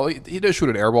looks good. He did shoot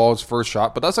an air ball his first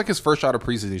shot, but that's like his first shot of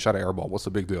preseason. He shot an air ball. What's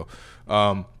the big deal?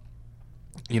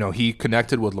 He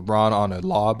connected with LeBron on a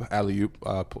lob alley-oop.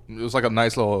 It was like a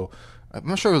nice little. I'm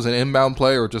not sure if it was an inbound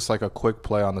play or just like a quick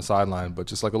play on the sideline, but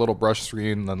just like a little brush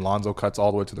screen. And then Lonzo cuts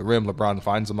all the way to the rim. LeBron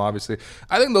finds him, obviously.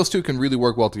 I think those two can really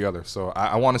work well together. So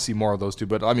I want to see more of those two.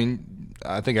 But I mean,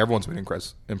 I think everyone's been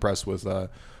impressed with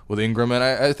Ingram. And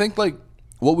I think like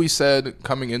what we said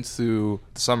coming into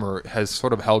the summer has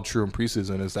sort of held true in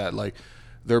preseason is that like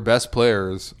their best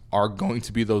players are going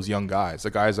to be those young guys.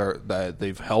 The guys that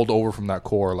they've held over from that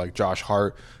core, like Josh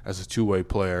Hart as a two-way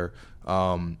player.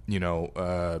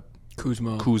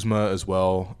 Kuzma as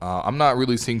well. I'm not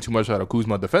really seeing too much out of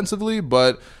Kuzma defensively,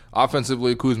 but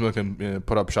offensively, Kuzma can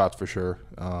put up shots for sure.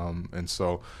 And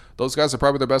so those guys are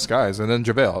probably the best guys. And then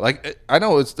JaVale. Like I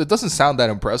know it doesn't sound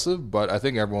that impressive, but I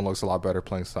think everyone looks a lot better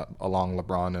playing along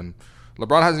LeBron. And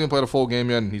LeBron hasn't even played a full game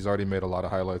yet, and he's already made a lot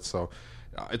of highlights. So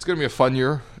it's going to be a fun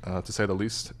year, to say the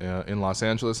least, in Los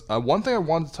Angeles. One thing I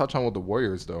wanted to touch on with the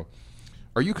Warriors, though.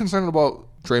 Are you concerned about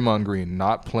Draymond Green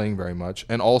not playing very much,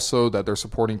 and also that their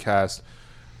supporting cast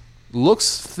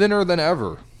looks thinner than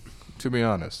ever, to be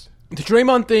honest? The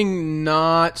Draymond thing,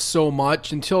 not so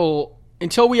much until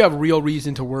we have real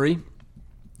reason to worry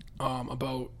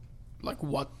about like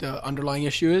what the underlying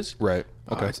issue is. Right.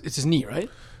 Okay. It's his knee, right?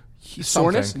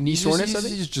 Soreness? Knee soreness, I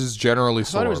think? He's just generally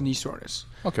sore. I thought it was knee soreness.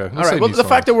 Okay. All right. Well, the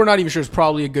fact that we're not even sure is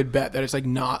probably a good bet that it's like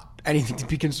not anything to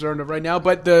be concerned of right now.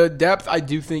 But the depth, I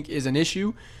do think, is an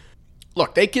issue.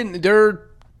 Look, they're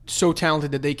so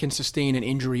talented that they can sustain an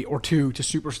injury or two to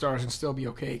superstars and still be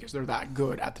okay because they're that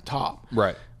good at the top.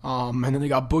 Right. And then they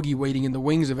got Boogie waiting in the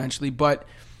wings eventually. But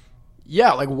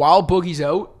yeah, like while Boogie's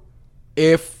out,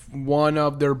 if one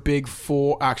of their big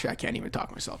four... Actually, I can't even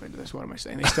talk myself into this. What am I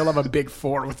saying? They still have a big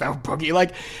four without Boogie.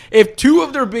 Like, if two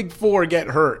of their big four get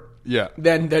hurt, yeah,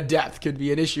 then the depth could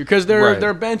be an issue. Because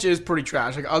their bench is pretty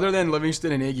trash. Like, other than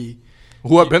Livingston and Iggy.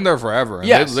 Who have been there forever. And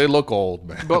yes. They look old,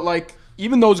 man. But, like,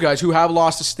 even those guys who have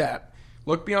lost a step,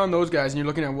 look beyond those guys, and you're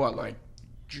looking at what? Like,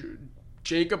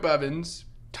 Jacob Evans,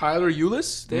 Tyler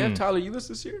Ulis. They have Tyler Ulis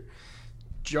this year.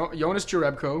 Jonas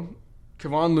Jerebko,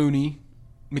 Kevon Looney,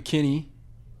 McKinney.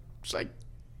 It's like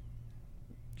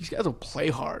these guys will play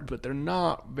hard, but they're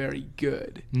not very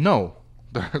good. No,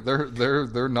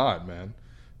 they're not, man.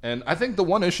 And I think the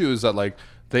one issue is that like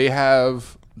they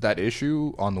have that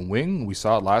issue on the wing. We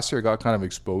saw it last year. It got kind of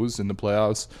exposed in the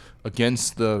playoffs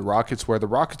against the Rockets, where the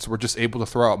Rockets were just able to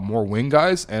throw out more wing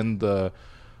guys, and the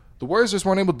Warriors just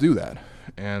weren't able to do that.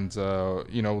 And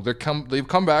they've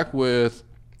come back with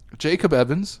Jacob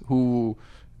Evans, who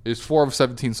is 4 of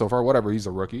 17 so far. Whatever, he's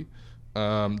a rookie.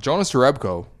 Jonas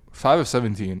Jerebko, 5 of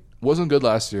 17, wasn't good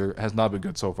last year, has not been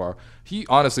good so far. He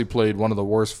honestly played one of the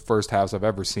worst first halves I've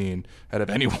ever seen out of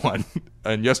anyone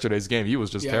in yesterday's game. He was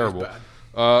just terrible.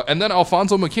 And then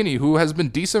Alfonso McKinney, who has been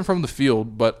decent from the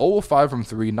field, but 0 of 5 from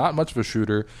 3, not much of a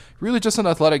shooter. Really just an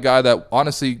athletic guy that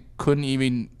honestly couldn't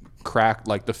even crack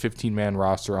like the 15-man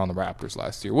roster on the Raptors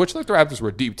last year, which like the Raptors were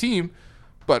a deep team,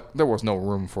 but there was no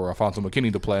room for Alfonso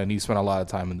McKinney to play, and he spent a lot of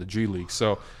time in the G League.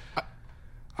 So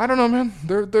I don't know, man.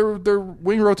 Their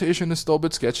wing rotation is still a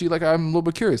bit sketchy. Like, I'm a little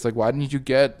bit curious. Like, why didn't you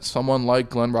get someone like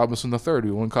Glenn Robinson III,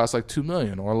 who only cost like $2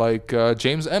 million, or like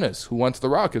James Ennis, who went to the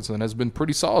Rockets and has been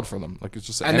pretty solid for them? Like, it's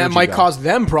just and that might cause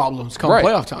them problems come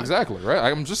playoff time. Exactly,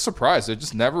 right. I'm just surprised. They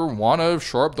just never want to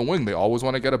shore up the wing. They always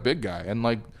want to get a big guy. And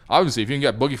like, obviously, if you can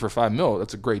get Boogie for $5 million,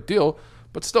 that's a great deal.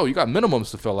 But still, you got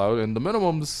minimums to fill out, and the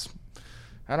minimums,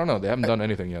 I don't know. They haven't done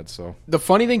anything yet. So the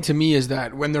funny thing to me is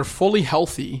that when they're fully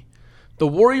healthy, the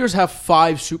Warriors have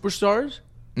 5 superstars,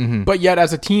 but yet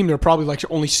as a team, they're probably like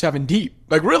only 7 deep.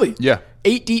 Like, really? Yeah.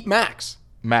 8 deep max.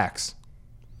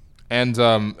 And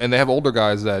they have older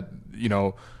guys that, you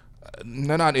know,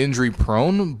 they're not injury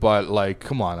prone, but like,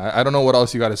 come on. I don't know what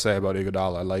else you got to say about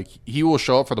Iguodala. Like, he will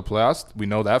show up for the playoffs. We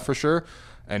know that for sure.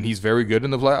 And he's very good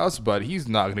in the playoffs, but he's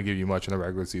not going to give you much in the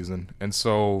regular season. And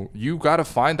so you got to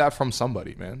find that from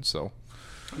somebody, man. So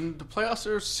and the playoffs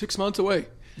are 6 months away.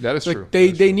 That is true.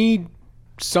 They need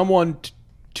someone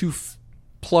to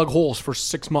plug holes for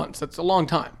 6 months. That's a long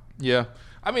time. Yeah.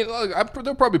 I mean, look,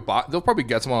 they'll probably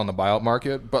get someone on the buyout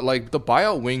market, but like the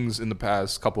buyout wings in the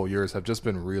past couple of years have just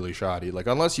been really shoddy. Like,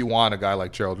 unless you want a guy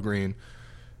like Gerald Green,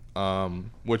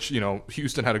 which, you know,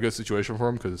 Houston had a good situation for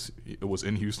him because it was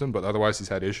in Houston, but otherwise he's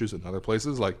had issues in other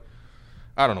places. Like,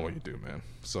 I don't know what you do, man.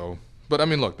 So, but I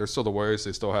mean, look, they're still the Warriors.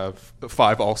 They still have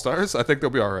 5 All-Stars. I think they'll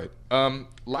be all right.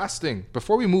 Last thing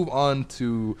before we move on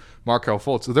to Markelle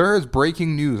Fultz, there is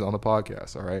breaking news on the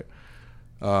podcast. All right.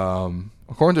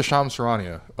 According to Shams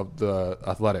Charania of The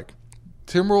Athletic,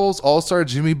 Timberwolves All-Star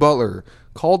Jimmy Butler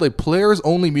called a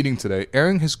players-only meeting today,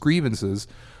 airing his grievances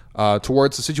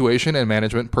towards the situation and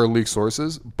management per league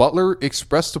sources. Butler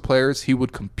expressed to players he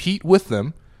would compete with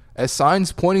them, as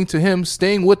signs pointing to him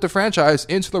staying with the franchise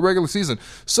into the regular season.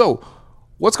 So,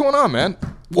 what's going on, man?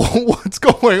 What's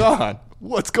going on?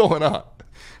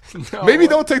 No, maybe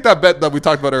don't take that bet that we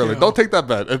talked about earlier. No. Don't take that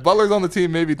bet. If Butler's on the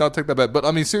team, maybe don't take that bet. But,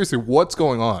 I mean, seriously, what's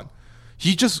going on?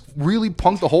 He just really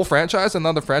punked the whole franchise, and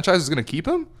now the franchise is going to keep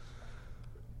him?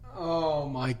 Oh,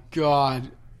 my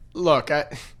God. Look,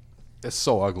 it's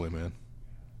so ugly, man.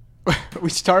 We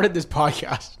started this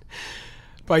podcast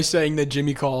by saying that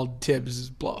Jimmy called Tibbs'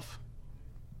 bluff.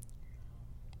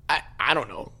 I don't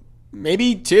know.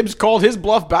 Maybe Tibbs called his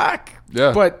bluff back.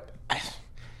 Yeah. But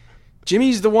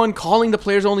Jimmy's the one calling the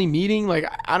players-only meeting.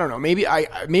 Like, I don't know.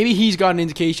 Maybe he's got an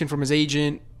indication from his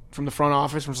agent, from the front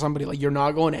office, from somebody, like, you're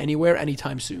not going anywhere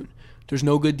anytime soon. There's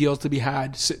no good deals to be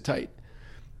had. Sit tight.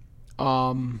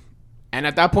 And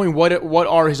at that point, what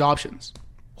are his options?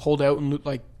 Hold out and,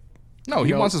 like... No,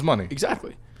 he wants his money.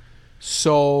 Exactly.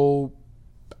 So,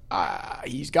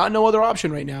 he's got no other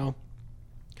option right now.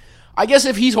 I guess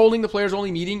if he's holding the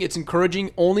players-only meeting, it's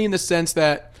encouraging only in the sense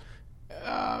that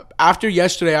after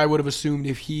yesterday, I would have assumed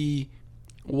if he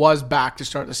was back to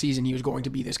start the season, he was going to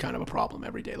be this kind of a problem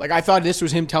every day. Like, I thought this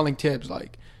was him telling Tibbs,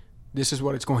 like, this is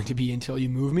what it's going to be until you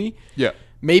move me. Yeah.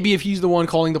 Maybe if he's the one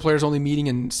calling the players-only meeting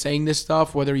and saying this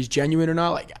stuff, whether he's genuine or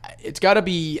not, like, it's got to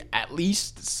be at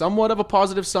least somewhat of a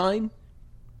positive sign.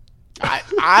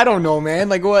 I don't know, man.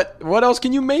 Like, what else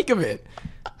can you make of it?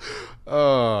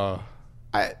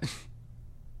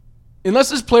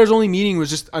 Unless this players-only meeting was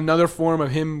just another form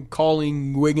of him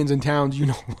calling Wiggins and Towns, you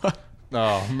know what?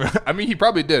 No, I mean, he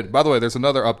probably did. By the way, there's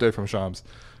another update from Shams.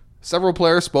 Several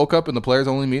players spoke up in the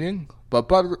players-only meeting, but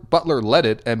Butler led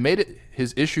it and made it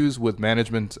his issues with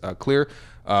management clear.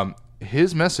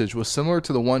 His message was similar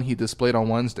to the one he displayed on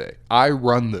Wednesday. I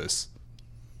run this.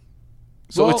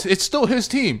 So it's still his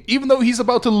team. Even though he's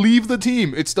about to leave the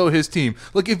team, it's still his team.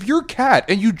 Like, if you're Cat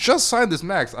and you just signed this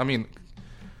max, I mean,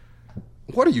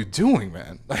 what are you doing,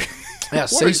 man? Yeah,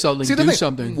 say something, do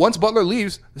something. Once Butler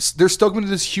leaves, there's still going to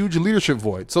be this huge leadership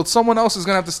void. So someone else is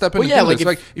going to have to step in and do this.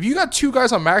 Like, if you got 2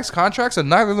 guys on max contracts and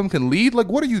neither of them can lead, like,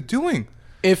 what are you doing?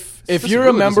 If you're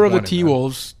a member of the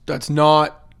T-Wolves that's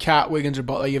not Cat, Wiggins, or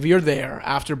Butler, like, if you're there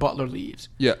after Butler leaves,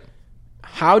 yeah,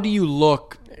 how do you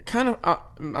look? Kind of,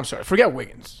 I'm sorry, forget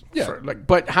Wiggins. Yeah,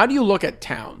 but how do you look at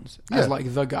Towns as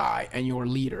like the guy and your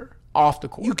leader off the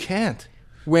court? You can't.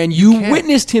 When you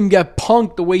witnessed him get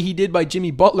punked the way he did by Jimmy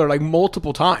Butler, like,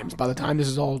 multiple times by the time this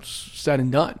is all said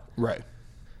and done. Right.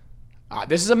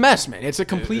 This is a mess, man. It's a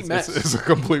complete mess. It's a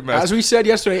complete mess. As we said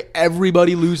yesterday,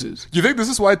 everybody loses. Do you think this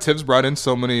is why Tibbs brought in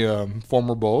so many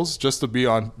former Bulls, just to be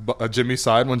on Jimmy's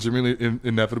side when Jimmy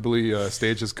inevitably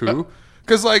staged his coup?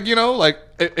 Because, like, you know, like,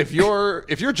 if you're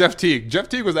Jeff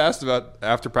Teague was asked about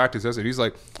after practice yesterday. He's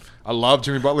like, I love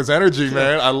Jimmy Butler's energy,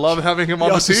 man. I love having him on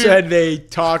the team. He also said they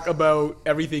talk about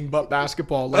everything but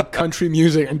basketball, like country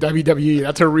music and WWE.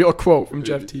 That's a real quote from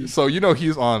Jeff Teague. So, you know,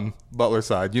 he's on Butler's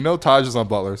side. You know, Taj is on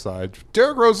Butler's side.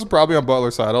 Derrick Rose is probably on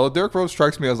Butler's side. Although Derrick Rose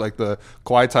strikes me as, like, the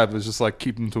quiet type, is just, like,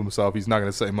 keeping him to himself. He's not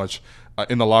going to say much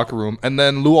in the locker room. And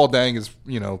then Luol Deng is,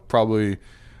 you know, probably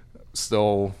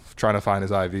still trying to find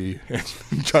his IV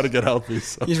and try to get healthy.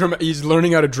 So. He's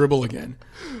learning how to dribble again.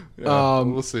 Yeah,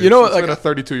 we'll see. You know, it's been a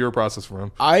 32-year process for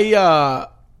him. I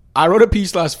wrote a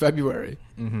piece last February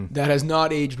that has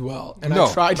not aged well, and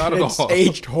I tried to. It's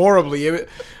aged horribly.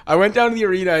 I went down to the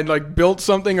arena and, like, built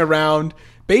something around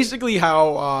basically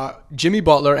how Jimmy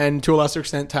Butler and, to a lesser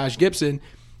extent, Taj Gibson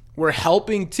were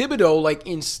helping Thibodeau, like,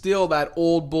 instill that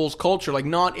old Bulls culture, like,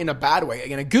 not in a bad way,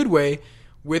 like, in a good way,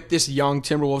 with this young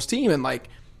Timberwolves team. And like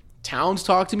Towns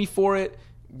talked to me for it.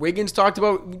 Wiggins talked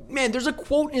about, man, there's a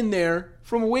quote in there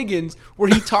from Wiggins where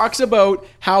he talks about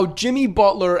how Jimmy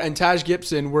Butler and Taj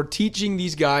Gibson were teaching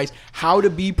these guys how to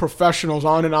be professionals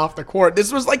on and off the court.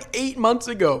 This was like 8 months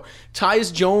ago.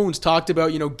 Tyus Jones talked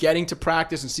about, getting to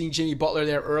practice and seeing Jimmy Butler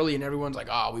there early, and everyone's like,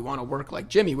 oh, we want to work like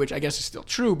Jimmy, which I guess is still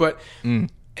true. But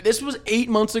this was 8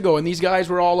 months ago, and these guys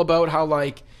were all about how,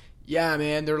 like, yeah,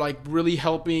 man, they're like really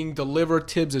helping deliver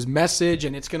Tibbs' message,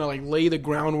 and it's going to like lay the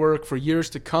groundwork for years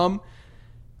to come.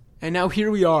 And now here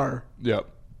we are. Yep.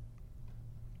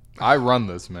 I run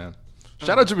this, man.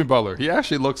 Shout out Jimmy Butler. He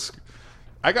actually looks.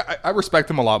 I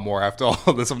respect him a lot more after all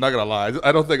of this. I'm not gonna lie.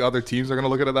 I don't think other teams are gonna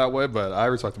look at it that way, but I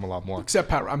respect him a lot more. Except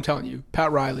Pat. I'm telling you,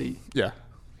 Pat Riley. Yeah,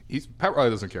 Pat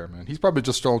Riley doesn't care, man. He's probably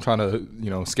just still trying to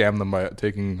scam them by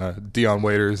taking Dion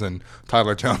Waiters and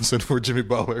Tyler Johnson for Jimmy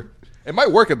Butler. It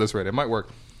might work at this rate. It might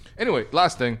work. Anyway,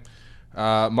 last thing,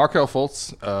 Markelle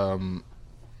Fultz.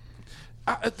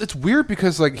 It's weird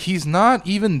because like he's not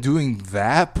even doing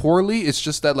that poorly. It's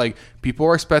just that like people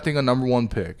are expecting a number 1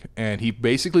 pick, and he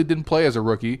basically didn't play as a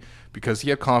rookie because he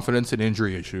had confidence and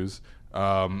injury issues.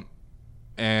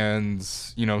 And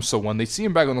so when they see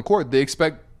him back on the court, they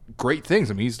expect great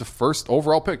things. I mean, he's the first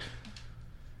overall pick.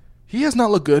 He has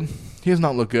not looked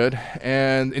good.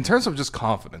 And in terms of just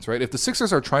confidence, right? If the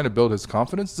Sixers are trying to build his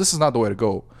confidence, this is not the way to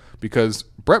go, because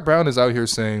Brett Brown is out here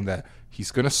saying that he's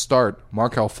going to start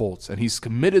Markelle Fultz, and he's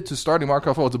committed to starting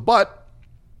Markelle Fultz, but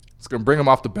it's going to bring him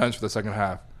off the bench for the second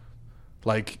half.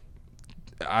 Like,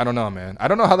 I don't know, man. I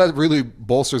don't know how that really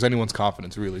bolsters anyone's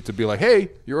confidence, really, to be like,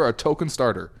 hey, you're a token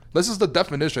starter. This is the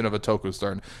definition of a token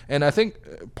starter. And I think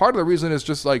part of the reason is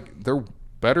just like they're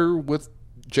better with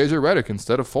JJ Redick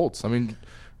instead of Fultz. I mean,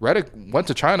 Redick went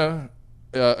to China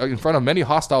in front of many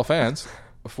hostile fans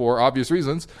for obvious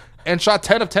reasons and shot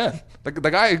 10 of 10. The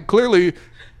guy clearly,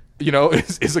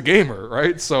 is a gamer,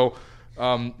 right? So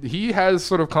he has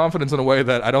sort of confidence in a way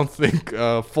that I don't think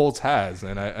Fultz has.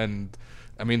 And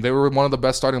I mean, they were one of the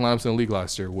best starting lineups in the league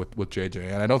last year with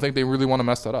JJ, and I don't think they really want to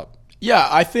mess that up. Yeah,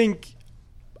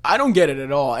 I don't get it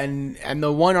at all. And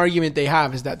the one argument they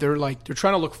have is that they're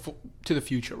trying to look to the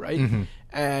future, right? Mm-hmm.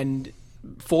 And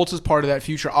Fultz is part of that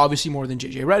future, obviously more than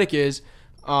JJ Redick is.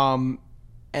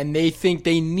 And they think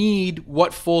they need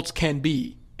what Fultz can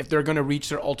be if they're going to reach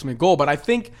their ultimate goal. But I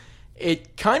think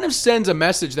it kind of sends a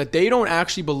message that they don't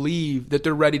actually believe that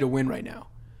they're ready to win right now.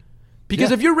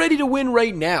 Because if you're ready to win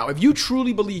right now, if you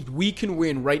truly believe we can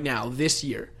win right now this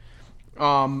year,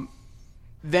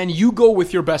 then you go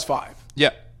with your best 5. Yeah.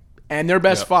 And their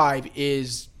best 5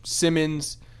 is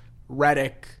Simmons,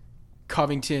 Redick,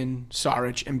 Covington,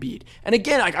 Saric, Embiid. And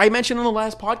again, I mentioned on the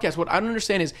last podcast, what I don't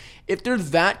understand is if they're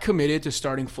that committed to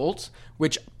starting Fultz,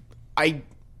 which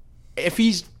if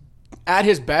he's at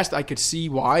his best, I could see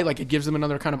why. Like, it gives them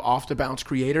another kind of off-the-bounce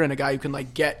creator and a guy who can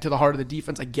like get to the heart of the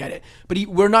defense. I get it. But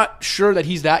we're not sure that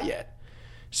he's that yet.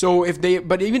 So if they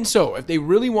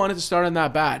really wanted to start him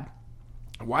that bad,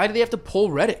 why do they have to pull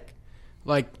Redick?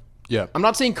 Like, yeah. I'm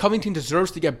not saying Covington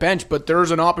deserves to get benched, but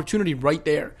there's an opportunity right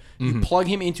there. You plug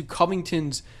him into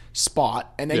Covington's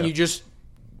spot, and then you just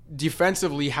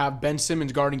defensively have Ben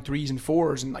Simmons guarding 3s and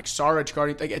 4s, and like Saric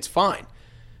guarding. Like, it's fine.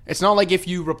 It's not like if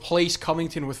you replace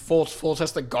Covington with Fultz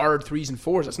has to guard 3s and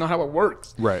 4s. That's not how it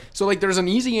works. Right. So like, there's an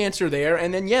easy answer there,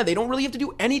 and then they don't really have to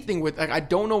do anything with. Like, I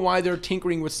don't know why they're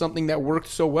tinkering with something that worked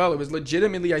so well. It was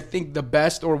legitimately, I think, the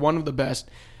best or one of the best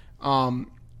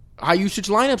high usage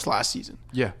lineups last season.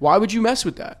 Yeah. Why would you mess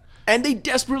with that? And they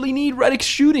desperately need Redick's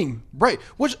shooting. Right.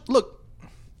 Which, look,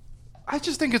 I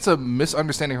just think it's a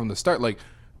misunderstanding from the start. Like,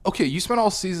 okay, you spent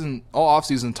all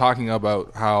offseason talking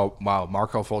about how, wow,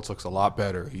 Markelle Fultz looks a lot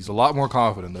better. He's a lot more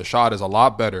confident. The shot is a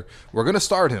lot better. We're going to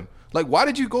start him. Like, why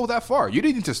did you go that far? You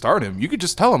didn't need to start him. You could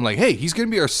just tell him, like, hey, he's going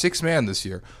to be our 6th man this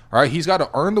year. All right, he's got to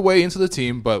earn the way into the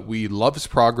team, but we love his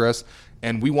progress,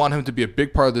 and we want him to be a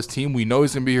big part of this team. We know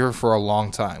he's going to be here for a long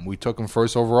time. We took him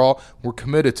first overall. We're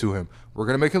committed to him. We're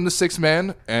going to make him the 6th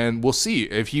man, and we'll see.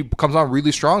 If he comes on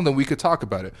really strong, then we could talk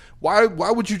about it. Why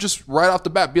would you just right off the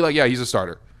bat be like, yeah, he's a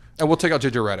starter, and we'll take out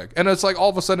JJ Redick? And it's like, all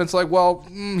of a sudden, it's like, well,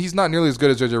 he's not nearly as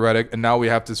good as JJ Redick, and now we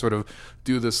have to sort of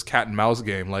do this cat and mouse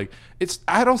game. Like,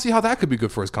 I don't see how that could be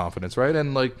good for his confidence, right?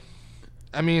 And like,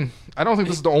 I mean, I don't think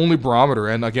this is the only barometer.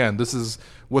 And again, this is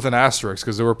with an asterisk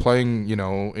because they were playing, in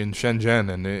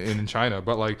Shenzhen and in China.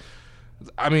 But like,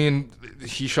 I mean,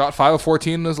 he shot 5 of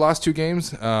 14 in his last 2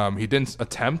 games. He didn't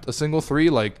attempt a single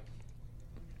 3. Like,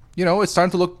 it's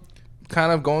starting to look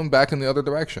kind of going back in the other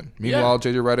direction. Meanwhile,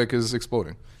 JJ Redick is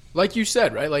exploding. Like you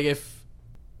said, right? Like, if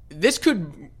this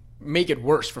could make it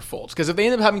worse for Fultz. Because if they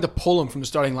end up having to pull him from the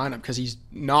starting lineup because he's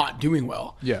not doing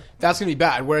well, that's going to be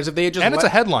bad. Whereas if they had just it's a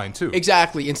headline too.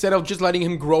 Exactly. Instead of just letting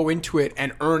him grow into it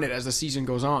and earn it as the season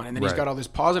goes on, and then he's got all this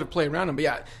positive play around him. But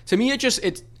yeah, to me,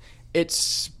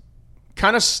 it's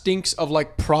kind of stinks of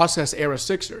like process era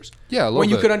Sixers. Yeah, a little when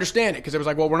you bit. could understand it because it was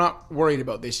like, well, we're not worried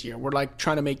about this year. We're like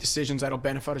trying to make decisions that'll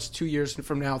benefit us 2 years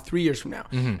from now, 3 years from now.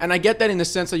 And I get that in the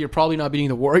sense that you're probably not beating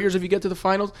the Warriors if you get to the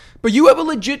finals, but you have a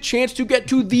legit chance to get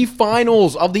to the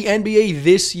finals of the NBA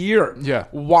this year. Yeah.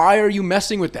 Why are you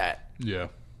messing with that? Yeah,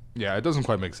 it doesn't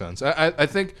quite make sense. I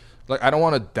think like I don't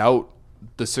want to doubt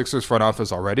the Sixers front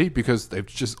office already because they've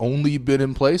just only been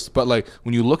in place. But like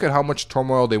when you look at how much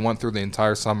turmoil they went through the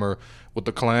entire summer with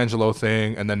the Colangelo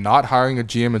thing and then not hiring a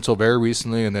GM until very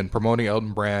recently and then promoting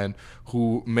Elton Brand,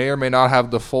 who may or may not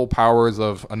have the full powers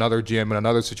of another GM in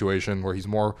another situation where he's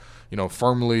more,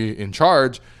 firmly in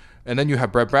charge. And then you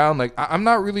have Brett Brown. Like, I'm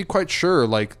not really quite sure.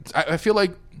 Like, I feel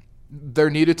like there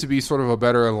needed to be sort of a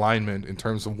better alignment in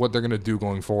terms of what they're going to do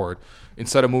going forward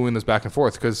instead of moving this back and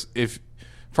forth. Because if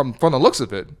from the looks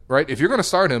of it, right, if you're going to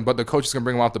start him, but the coach is going to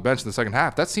bring him off the bench in the second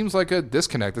half, that seems like a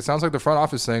disconnect. It sounds like the front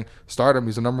office saying, start him,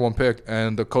 he's the number one pick,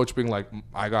 and the coach being like,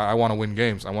 I want to win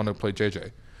games. I want to play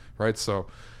JJ, right? So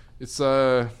it's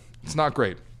not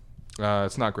great.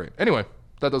 It's not great. Anyway,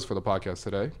 that does for the podcast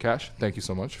today. Cash, thank you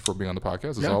so much for being on the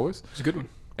podcast, as always. It's a good one.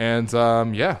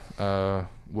 And,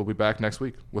 we'll be back next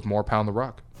week with more Pound the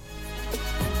Rock.